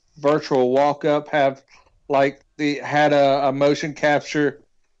a virtual walk up, had a motion capture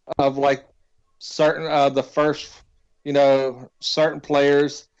of certain the first certain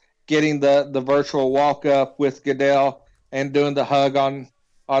players getting the virtual walk up with Goodell and doing the hug on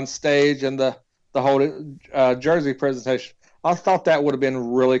stage and the whole jersey presentation. I thought that would have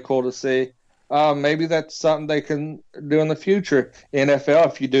been really cool to see. Maybe that's something they can do in the future. NFL,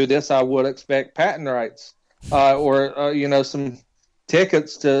 if you do this, I would expect patent rights or some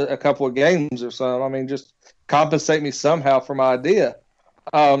tickets to a couple of games or something. I mean, just compensate me somehow for my idea.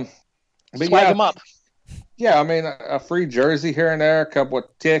 Swag them up. Yeah, I mean, a free jersey here and there, a couple of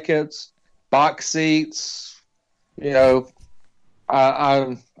tickets, box seats.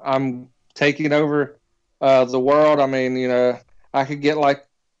 I'm taking over the world. I mean, I could get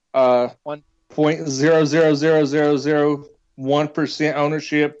 0.00001%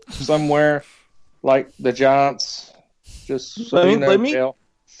 ownership somewhere, like the Giants. Just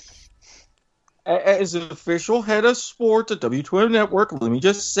as an official head of sports at W2M Network, let me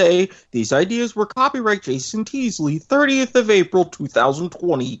just say these ideas were copyright Jason Teasley, 30th of April,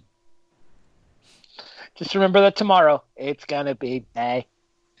 2020. Just remember that tomorrow it's gonna be day.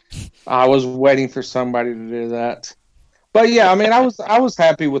 I was waiting for somebody to do that, but yeah, I mean, I was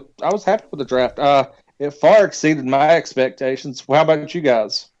happy with the draft. It far exceeded my expectations. How about you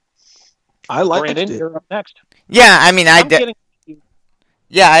guys? I liked Brandon, it. you're up next. Yeah, I mean, I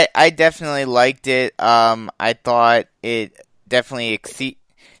definitely liked it. I thought it definitely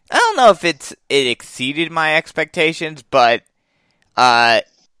I don't know if it exceeded my expectations, but I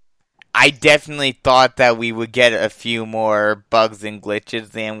definitely thought that we would get a few more bugs and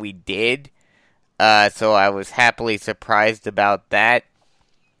glitches than we did. So I was happily surprised about that.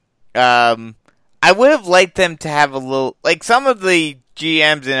 I would have liked them to have a little, like some of the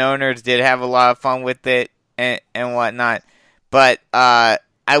GMs and owners did have a lot of fun with it and whatnot, but I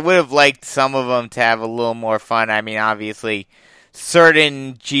would have liked some of them to have a little more fun. I mean, obviously,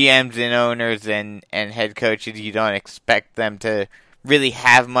 certain GMs and owners and head coaches, you don't expect them to really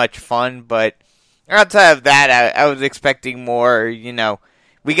have much fun, but outside of that, I was expecting more,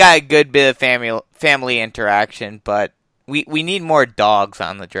 we got a good bit of family interaction, but we need more dogs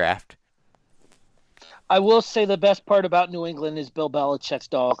on the draft. I will say the best part about New England is Bill Belichick's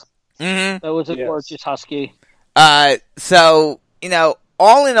dog. Mm-hmm. That was a gorgeous husky. So,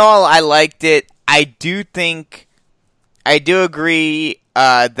 all in all, I liked it. I do agree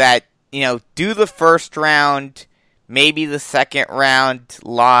that, do the first round, maybe the second round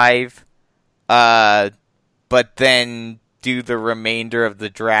live, but then do the remainder of the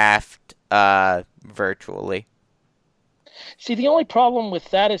draft virtually. See, the only problem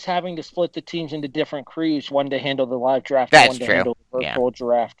with that is having to split the teams into different crews, one to handle the live draft That's and one to true. handle the virtual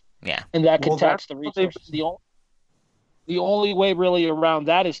draft. Yeah. And that can tax the resources. The only way really around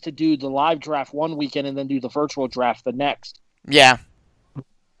that is to do the live draft one weekend and then do the virtual draft the next. Yeah.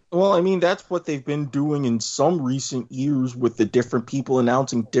 Well, I mean, that's what they've been doing in some recent years with the different people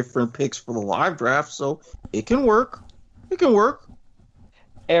announcing different picks for the live draft, so it can work. It can work.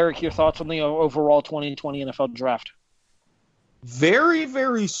 Erik, your thoughts on the overall 2020 NFL draft? Very,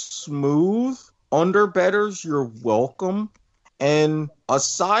 very smooth. Underbetters, you're welcome. And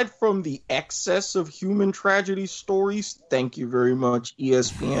aside from the excess of human tragedy stories, thank you very much,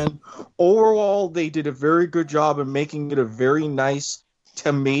 ESPN. Overall, they did a very good job of making it a very nice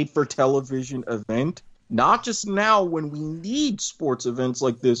made-for-television event. Not just now when we need sports events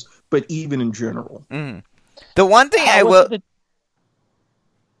like this, but even in general. Mm. The one thing I will...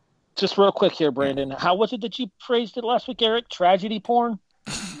 Just real quick here, Brandon. How was it that you praised it last week, Erik? Tragedy porn?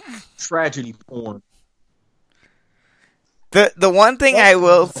 Tragedy porn. The one thing I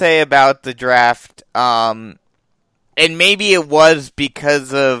will say about the draft, and maybe it was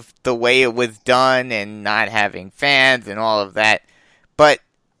because of the way it was done and not having fans and all of that,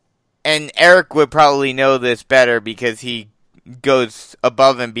 and Erik would probably know this better because he goes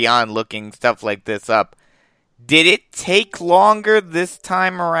above and beyond looking stuff like this up. Did it take longer this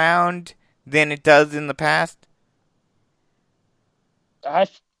time around than it does in the past?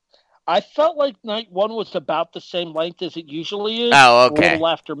 I felt like night one was about the same length as it usually is. Oh, okay. A little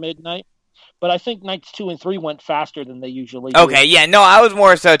after midnight. But I think nights 2 and 3 went faster than they usually do. Okay, yeah, no, I was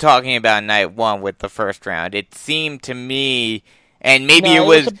more so talking about night one with the first round. It seemed to me, and maybe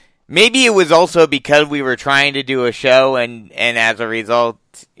maybe it was also because we were trying to do a show, and as a result,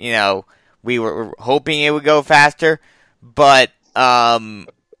 we were hoping it would go faster, but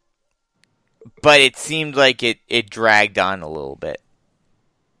it seemed like it dragged on a little bit.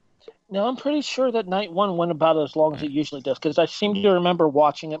 No, I'm pretty sure that night one went about as long as it usually does, because I seem to remember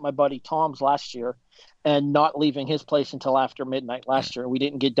watching at my buddy Tom's last year and not leaving his place until after midnight last year. We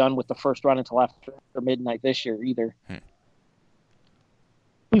didn't get done with the first run until after midnight this year either.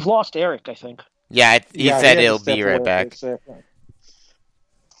 We've lost Erik, I think. Yeah, he said he'll be right back. So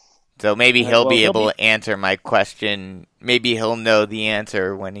maybe he'll be able to answer my question. Maybe he'll know the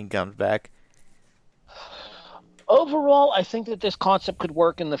answer when he comes back. Overall, I think that this concept could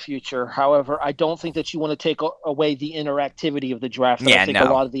work in the future. However, I don't think that you want to take away the interactivity of the draft that I think a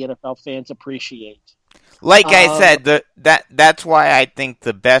lot of the NFL fans appreciate. Like I said, that's why I think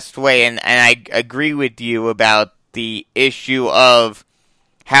the best way, and I agree with you about the issue of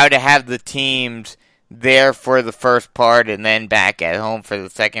how to have the teams there for the first part and then back at home for the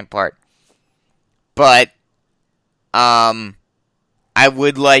second part. But I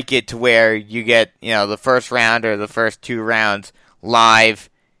would like it to where you get, the first round or the first 2 rounds live,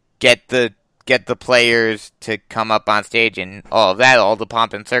 get the players to come up on stage and all of that, all the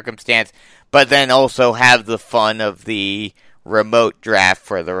pomp and circumstance, but then also have the fun of the remote draft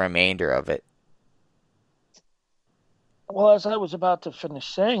for the remainder of it. Well, as I was about to finish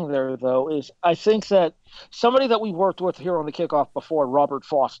saying there, though, is I think that somebody that we worked with here on the Kickoff before, Robert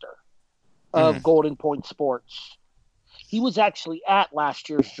Foster of Golden Point Sports, he was actually at last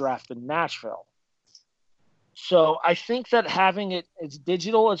year's draft in Nashville. So I think that having it as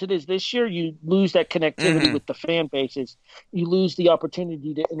digital as it is this year, you lose that connectivity with the fan bases. You lose the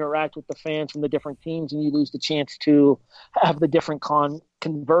opportunity to interact with the fans from the different teams, and you lose the chance to have the different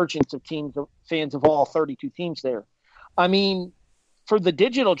convergence of teams, of fans of all 32 teams there. I mean, for the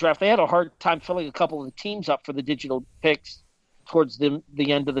digital draft, they had a hard time filling a couple of the teams up for the digital picks towards the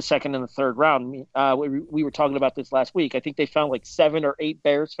end of the second and the third round. We were talking about this last week. I think they found like 7 or 8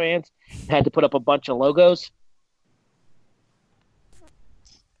 Bears fans and had to put up a bunch of logos.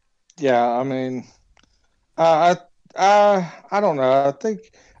 Yeah, I mean, I don't know. I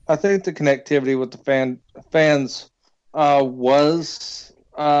think the connectivity with the fans was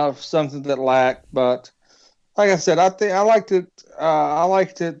something that lacked, but like I said, I liked it. I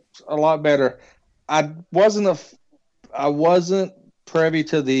liked it a lot better. I wasn't privy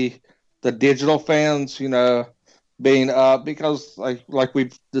to the digital fans, being up because like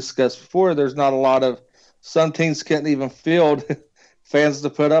we've discussed before, there's not a lot of some teams couldn't even field fans to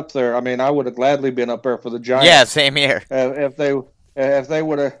put up there. I mean, I would have gladly been up there for the Giants. Yeah, same here. If they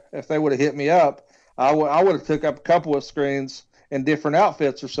would have hit me up, I would have took up a couple of screens in different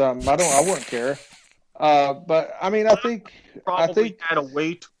outfits or something. I wouldn't care. But I mean, I think Had a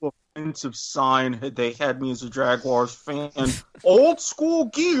way too offensive sign. They had me as a Jaguars fan. Old school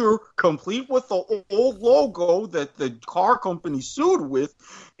gear, complete with the old logo that the car company sued with,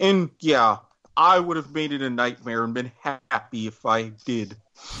 and yeah, I would have made it a nightmare and been happy if I did.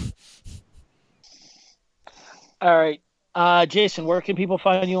 All right. Jason, where can people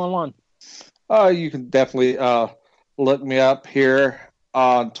find you online? You can definitely look me up here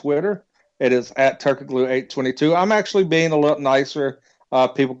on Twitter. It is at TurkeyGlue822. I'm actually being a little nicer.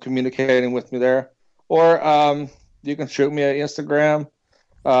 People communicating with me there. Or you can shoot me at Instagram.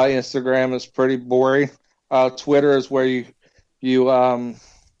 Instagram is pretty boring. Twitter is where you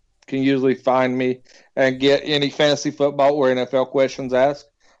can usually find me and get any fantasy football or NFL questions asked.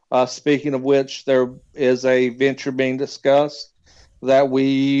 Speaking of which, there is a venture being discussed that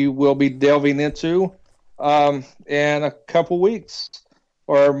we will be delving into in a couple weeks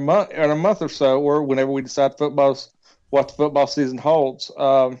or a month or so, or whenever we decide what the football season holds,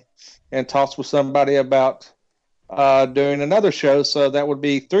 and talks with somebody about doing another show. So that would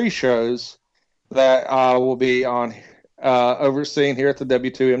be 3 shows that will be on overseeing here at the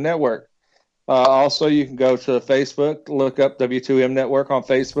W2M Network. Also, you can go to Facebook, look up W2M Network on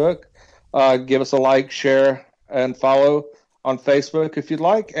Facebook, give us a like, share, and follow on Facebook if you'd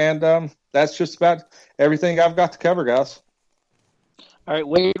like. And that's just about everything I've got to cover, guys. All right,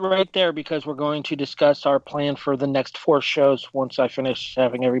 wait right there because we're going to discuss our plan for the next 4 shows once I finish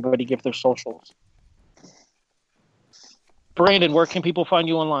having everybody give their socials. Brandon, where can people find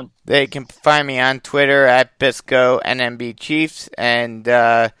you online? They can find me on Twitter at BiscoNMB Chiefs, and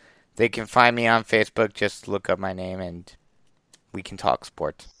they can find me on Facebook. Just look up my name, and we can talk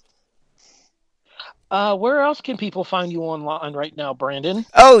sports. Where else can people find you online right now, Brandon?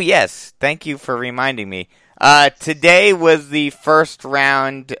 Oh, yes. Thank you for reminding me. Today was the first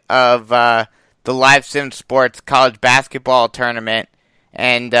round of the Live Sim Sports College Basketball Tournament,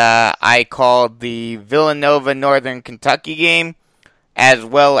 and I called the Villanova Northern Kentucky game as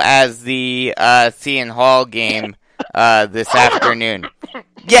well as the Seton Hall game this afternoon.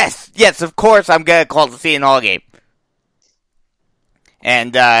 Yes, of course I'm going to call the Seton Hall game.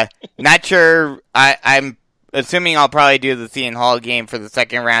 And not sure, I'm assuming I'll probably do the Seton Hall game for the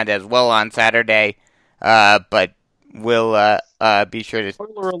second round as well on Saturday. But we'll be sure to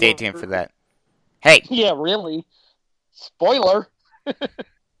stay tuned for that. Hey. Yeah, really. Spoiler.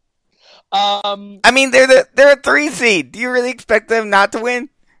 I mean, they're a 3 seed. Do you really expect them not to win?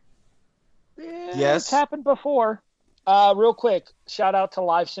 Yes. It's happened before. Real quick, shout out to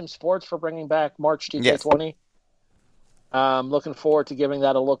Live Sim Sports for bringing back March 2K20. Yes. Looking forward to giving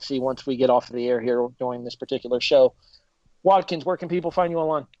that a look-see once we get off of the air here during this particular show. Watkins, where can people find you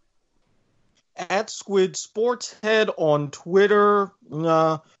online? At Squid Sportshead on Twitter.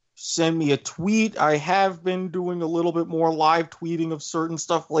 Send me a tweet. I have been doing a little bit more live tweeting of certain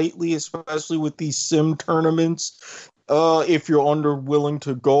stuff lately, especially with these sim tournaments. If you're willing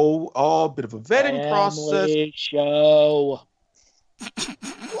to go, a bit of a vetting process. Show.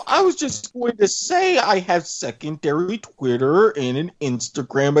 I was just going to say I have secondary Twitter and an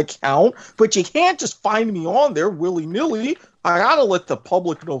Instagram account, but you can't just find me on there willy-nilly. I gotta let the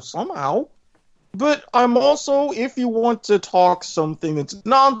public know somehow. But I'm also, if you want to talk something that's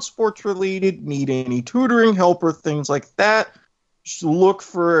non-sports related, need any tutoring help or things like that, look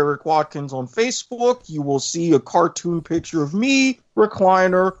for Erik Watkins on Facebook. You will see a cartoon picture of me,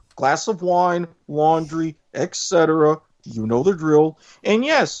 recliner, glass of wine, laundry, etc. You know the drill. And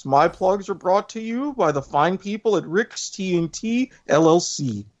yes, my plugs are brought to you by the fine people at Rick's T&T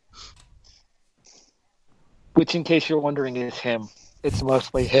LLC. Which, in case you're wondering, is him. It's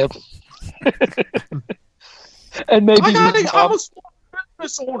mostly him. And maybe I'm a small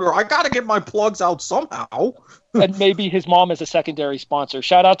business owner. I gotta get my plugs out somehow. And maybe his mom is a secondary sponsor.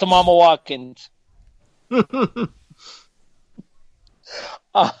 Shout out to Mama Watkins.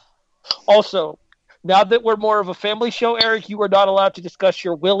 Also, now that we're more of a family show, Erik, you are not allowed to discuss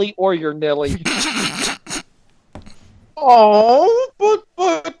your willy or your nilly. Oh,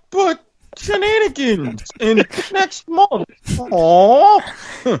 but shenanigans in next month.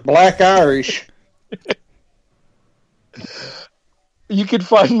 Aww. Black Irish. You can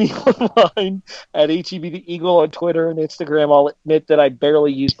find me online at HEB the Eagle on Twitter and Instagram. I'll admit that I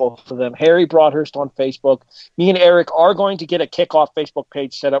barely use both of them. Harry Broadhurst on Facebook. Me and Erik are going to get a Kickoff Facebook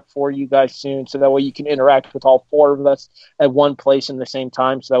page set up for you guys soon, so that way you can interact with all four of us at one place in the same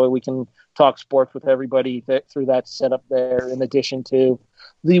time, so that way we can talk sports with everybody through that setup there, in addition to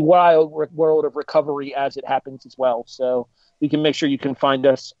the wild world of recovery as it happens as well. So you can make sure you can find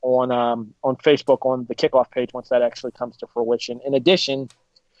us on Facebook on the Kickoff page once that actually comes to fruition. In addition,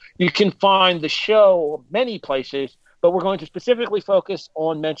 you can find the show many places, but we're going to specifically focus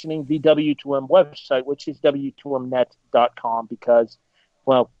on mentioning the W2M website, which is W2Mnet.com, because,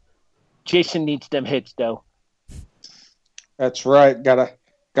 well, Jason needs them hits, though. That's right.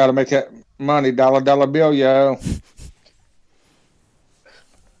 Gotta make that money, dollar bill, yo.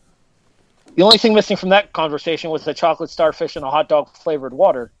 The only thing missing from that conversation was the chocolate starfish and a hot dog flavored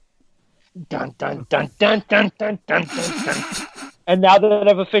water. Dun, dun, dun, dun, dun, dun, dun, dun, dun. And now that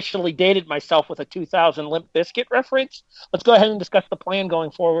I've officially dated myself with a 2000 Limp Bizkit reference, let's go ahead and discuss the plan going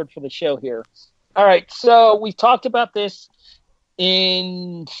forward for the show here. All right, so we've talked about this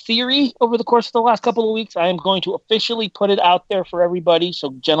in theory over the course of the last couple of weeks. I am going to officially put it out there for everybody.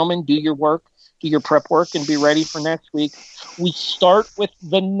 So, gentlemen, do your work, do your prep work, and be ready for next week. We start with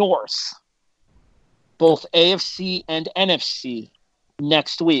the North. Both AFC and NFC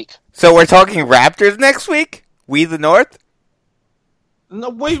next week. So we're talking Raptors next week? We the North? No,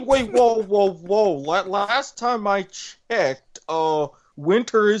 wait, whoa. Last time I checked,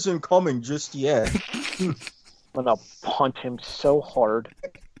 winter isn't coming just yet. I'm going to punch him so hard.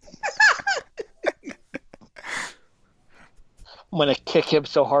 I'm going to kick him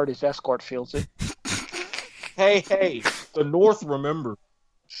so hard his escort feels it. Hey, the North, remember.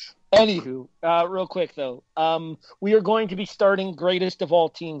 Anywho, real quick, though, we are going to be starting Greatest of All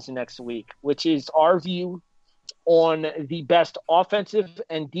Teams next week, which is our view on the best offensive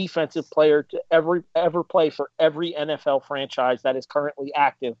and defensive player to ever play for every NFL franchise that is currently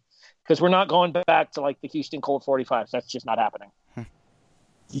active, because we're not going back to, like, the Houston Colt 45s. That's just not happening.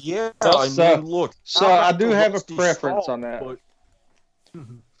 Yeah, look. So I do have a preference on that. But...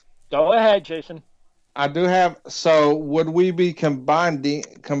 Go ahead, Jason. I do have. So, would we be combining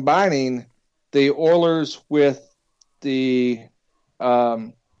the Oilers with the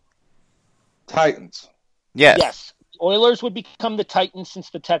Titans? Yes. Oilers would become the Titans since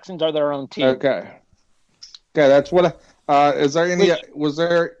the Texans are their own team. Okay, that's what. Is there any? Was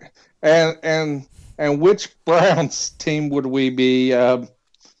there? And which Browns team would we be?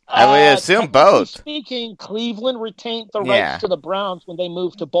 I would assume both. Speaking, Cleveland retained the rights to the Browns when they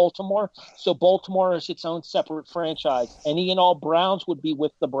moved to Baltimore, so Baltimore is its own separate franchise. Any and all Browns would be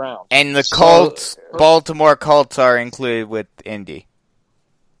with the Browns. And the Colts, Baltimore Colts, are included with Indy.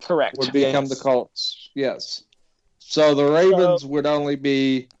 Correct. Would become the Colts, yes. So the Ravens would only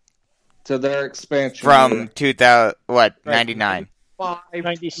be to their expansion. From 99?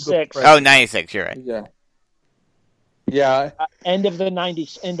 96. Oh, 96, you're right. Yeah. Yeah. End of the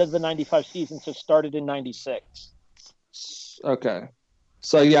 90s, end of the 95 season, so started in 96. Okay.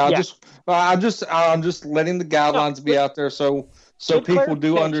 So I'm just letting the guidelines be out there so people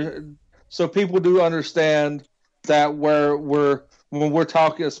do understand that when we're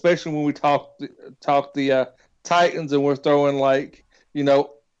talking, especially when we talk the Titans and we're throwing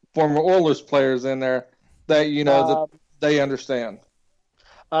former Oilers players in there, that that they understand.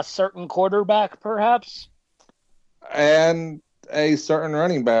 A certain quarterback, perhaps. And a certain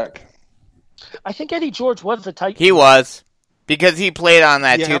running back. I think Eddie George was the Titan. He was, because he played on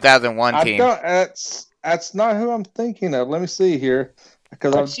that 2001 team. That's not who I'm thinking of. Let me see here,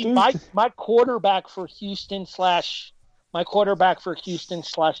 because my quarterback for Houston /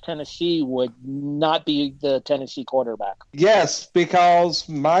 Tennessee would not be the Tennessee quarterback. Yes, because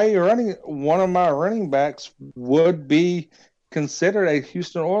one of my running backs would be considered a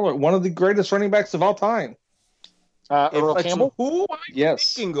Houston Oiler, one of the greatest running backs of all time. Earl Campbell? Who am I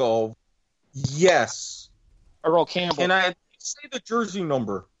thinking of? Yes. Earl Campbell. Can I say the jersey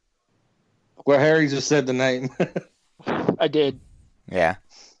number? Well, Harry just said the name. I did. Yeah.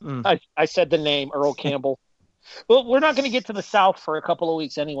 I said the name, Earl Campbell. Well, we're not going to get to the South for a couple of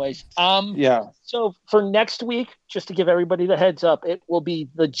weeks anyways. Yeah. So for next week, just to give everybody the heads up, it will be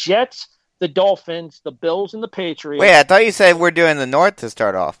the Jets, the Dolphins, the Bills, and the Patriots. Wait, I thought you said we're doing the North to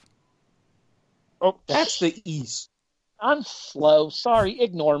start off. Oh, that's the East. I'm slow. Sorry,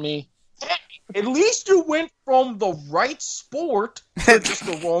 ignore me. At least you went from the right sport to just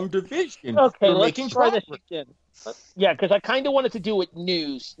the wrong division. Okay, You're let's try this again. Yeah, because I kind of wanted to do it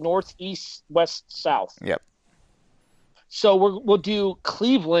news, north, east, west, south. Yep. So we'll do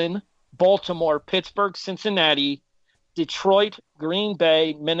Cleveland, Baltimore, Pittsburgh, Cincinnati, Detroit, Green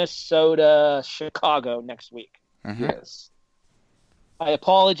Bay, Minnesota, Chicago next week. Mm-hmm. Yes. I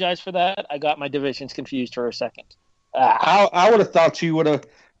apologize for that. I got my divisions confused for a second. I would have thought you would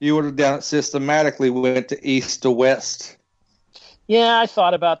have done it systematically, went to east to west. Yeah, I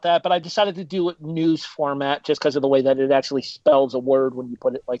thought about that, but I decided to do it news format just because of the way that it actually spells a word when you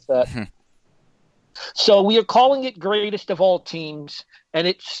put it like that. So we are calling it Greatest of All Teams, and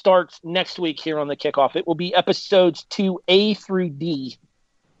it starts next week here on the Kickoff. It will be episodes 2A through D,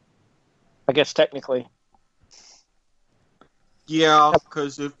 I guess technically. Yeah,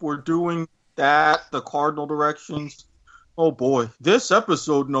 because if we're doing that, the cardinal directions, oh boy, this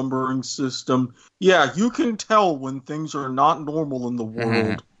episode numbering system, yeah, you can tell when things are not normal in the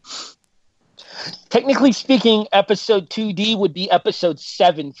world. Technically speaking, episode 2D would be episode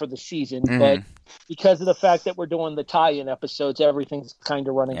 7 for the season, but because of the fact that we're doing the tie-in episodes, everything's kind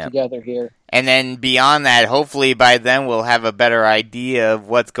of running together here. And then beyond that, hopefully by then we'll have a better idea of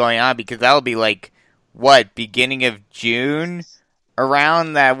what's going on, because that'll be like, beginning of June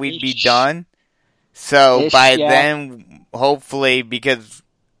around that we'd be done? So by then, hopefully, because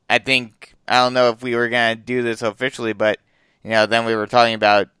I don't know if we were going to do this officially, but, then we were talking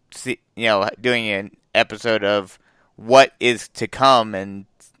about, doing an episode of what is to come and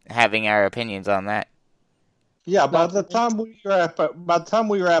having our opinions on that. Yeah, by the time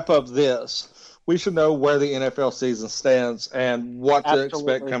we wrap up this, we should know where the NFL season stands and what to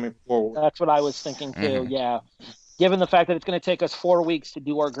expect coming forward. That's what I was thinking too. Yeah. Given the fact that it's going to take us 4 weeks to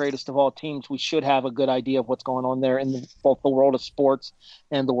do our Greatest of All Teams, we should have a good idea of what's going on there in both the world of sports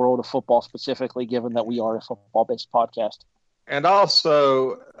and the world of football specifically, given that we are a football-based podcast. And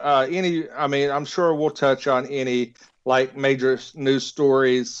also, I'm sure we'll touch on any major news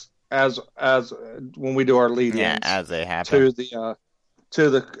stories as when we do our lead-ins. Yeah, as they happen to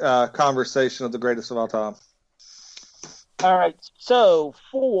the conversation of the greatest of all time. All right, so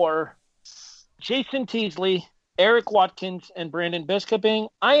for Jason Teasley, Erik Watkins, and Brandon Biskobing,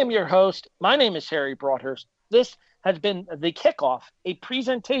 I am your host. My name is Harry Broadhurst. This has been The Kickoff, a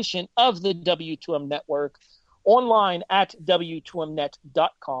presentation of the W2M Network, online at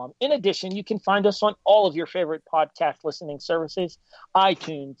W2Mnet.com. In addition, you can find us on all of your favorite podcast listening services: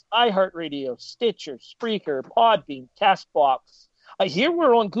 iTunes, iHeartRadio, Stitcher, Spreaker, Podbean, CastBox. I hear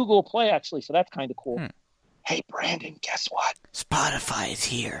we're on Google Play, actually, so that's kind of cool. Hey, Brandon, guess what? Spotify is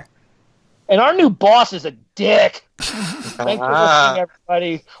here. And our new boss is a dick. Thanks for listening,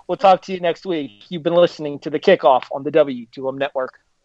 everybody. We'll talk to you next week. You've been listening to The Kickoff on the W2M Network.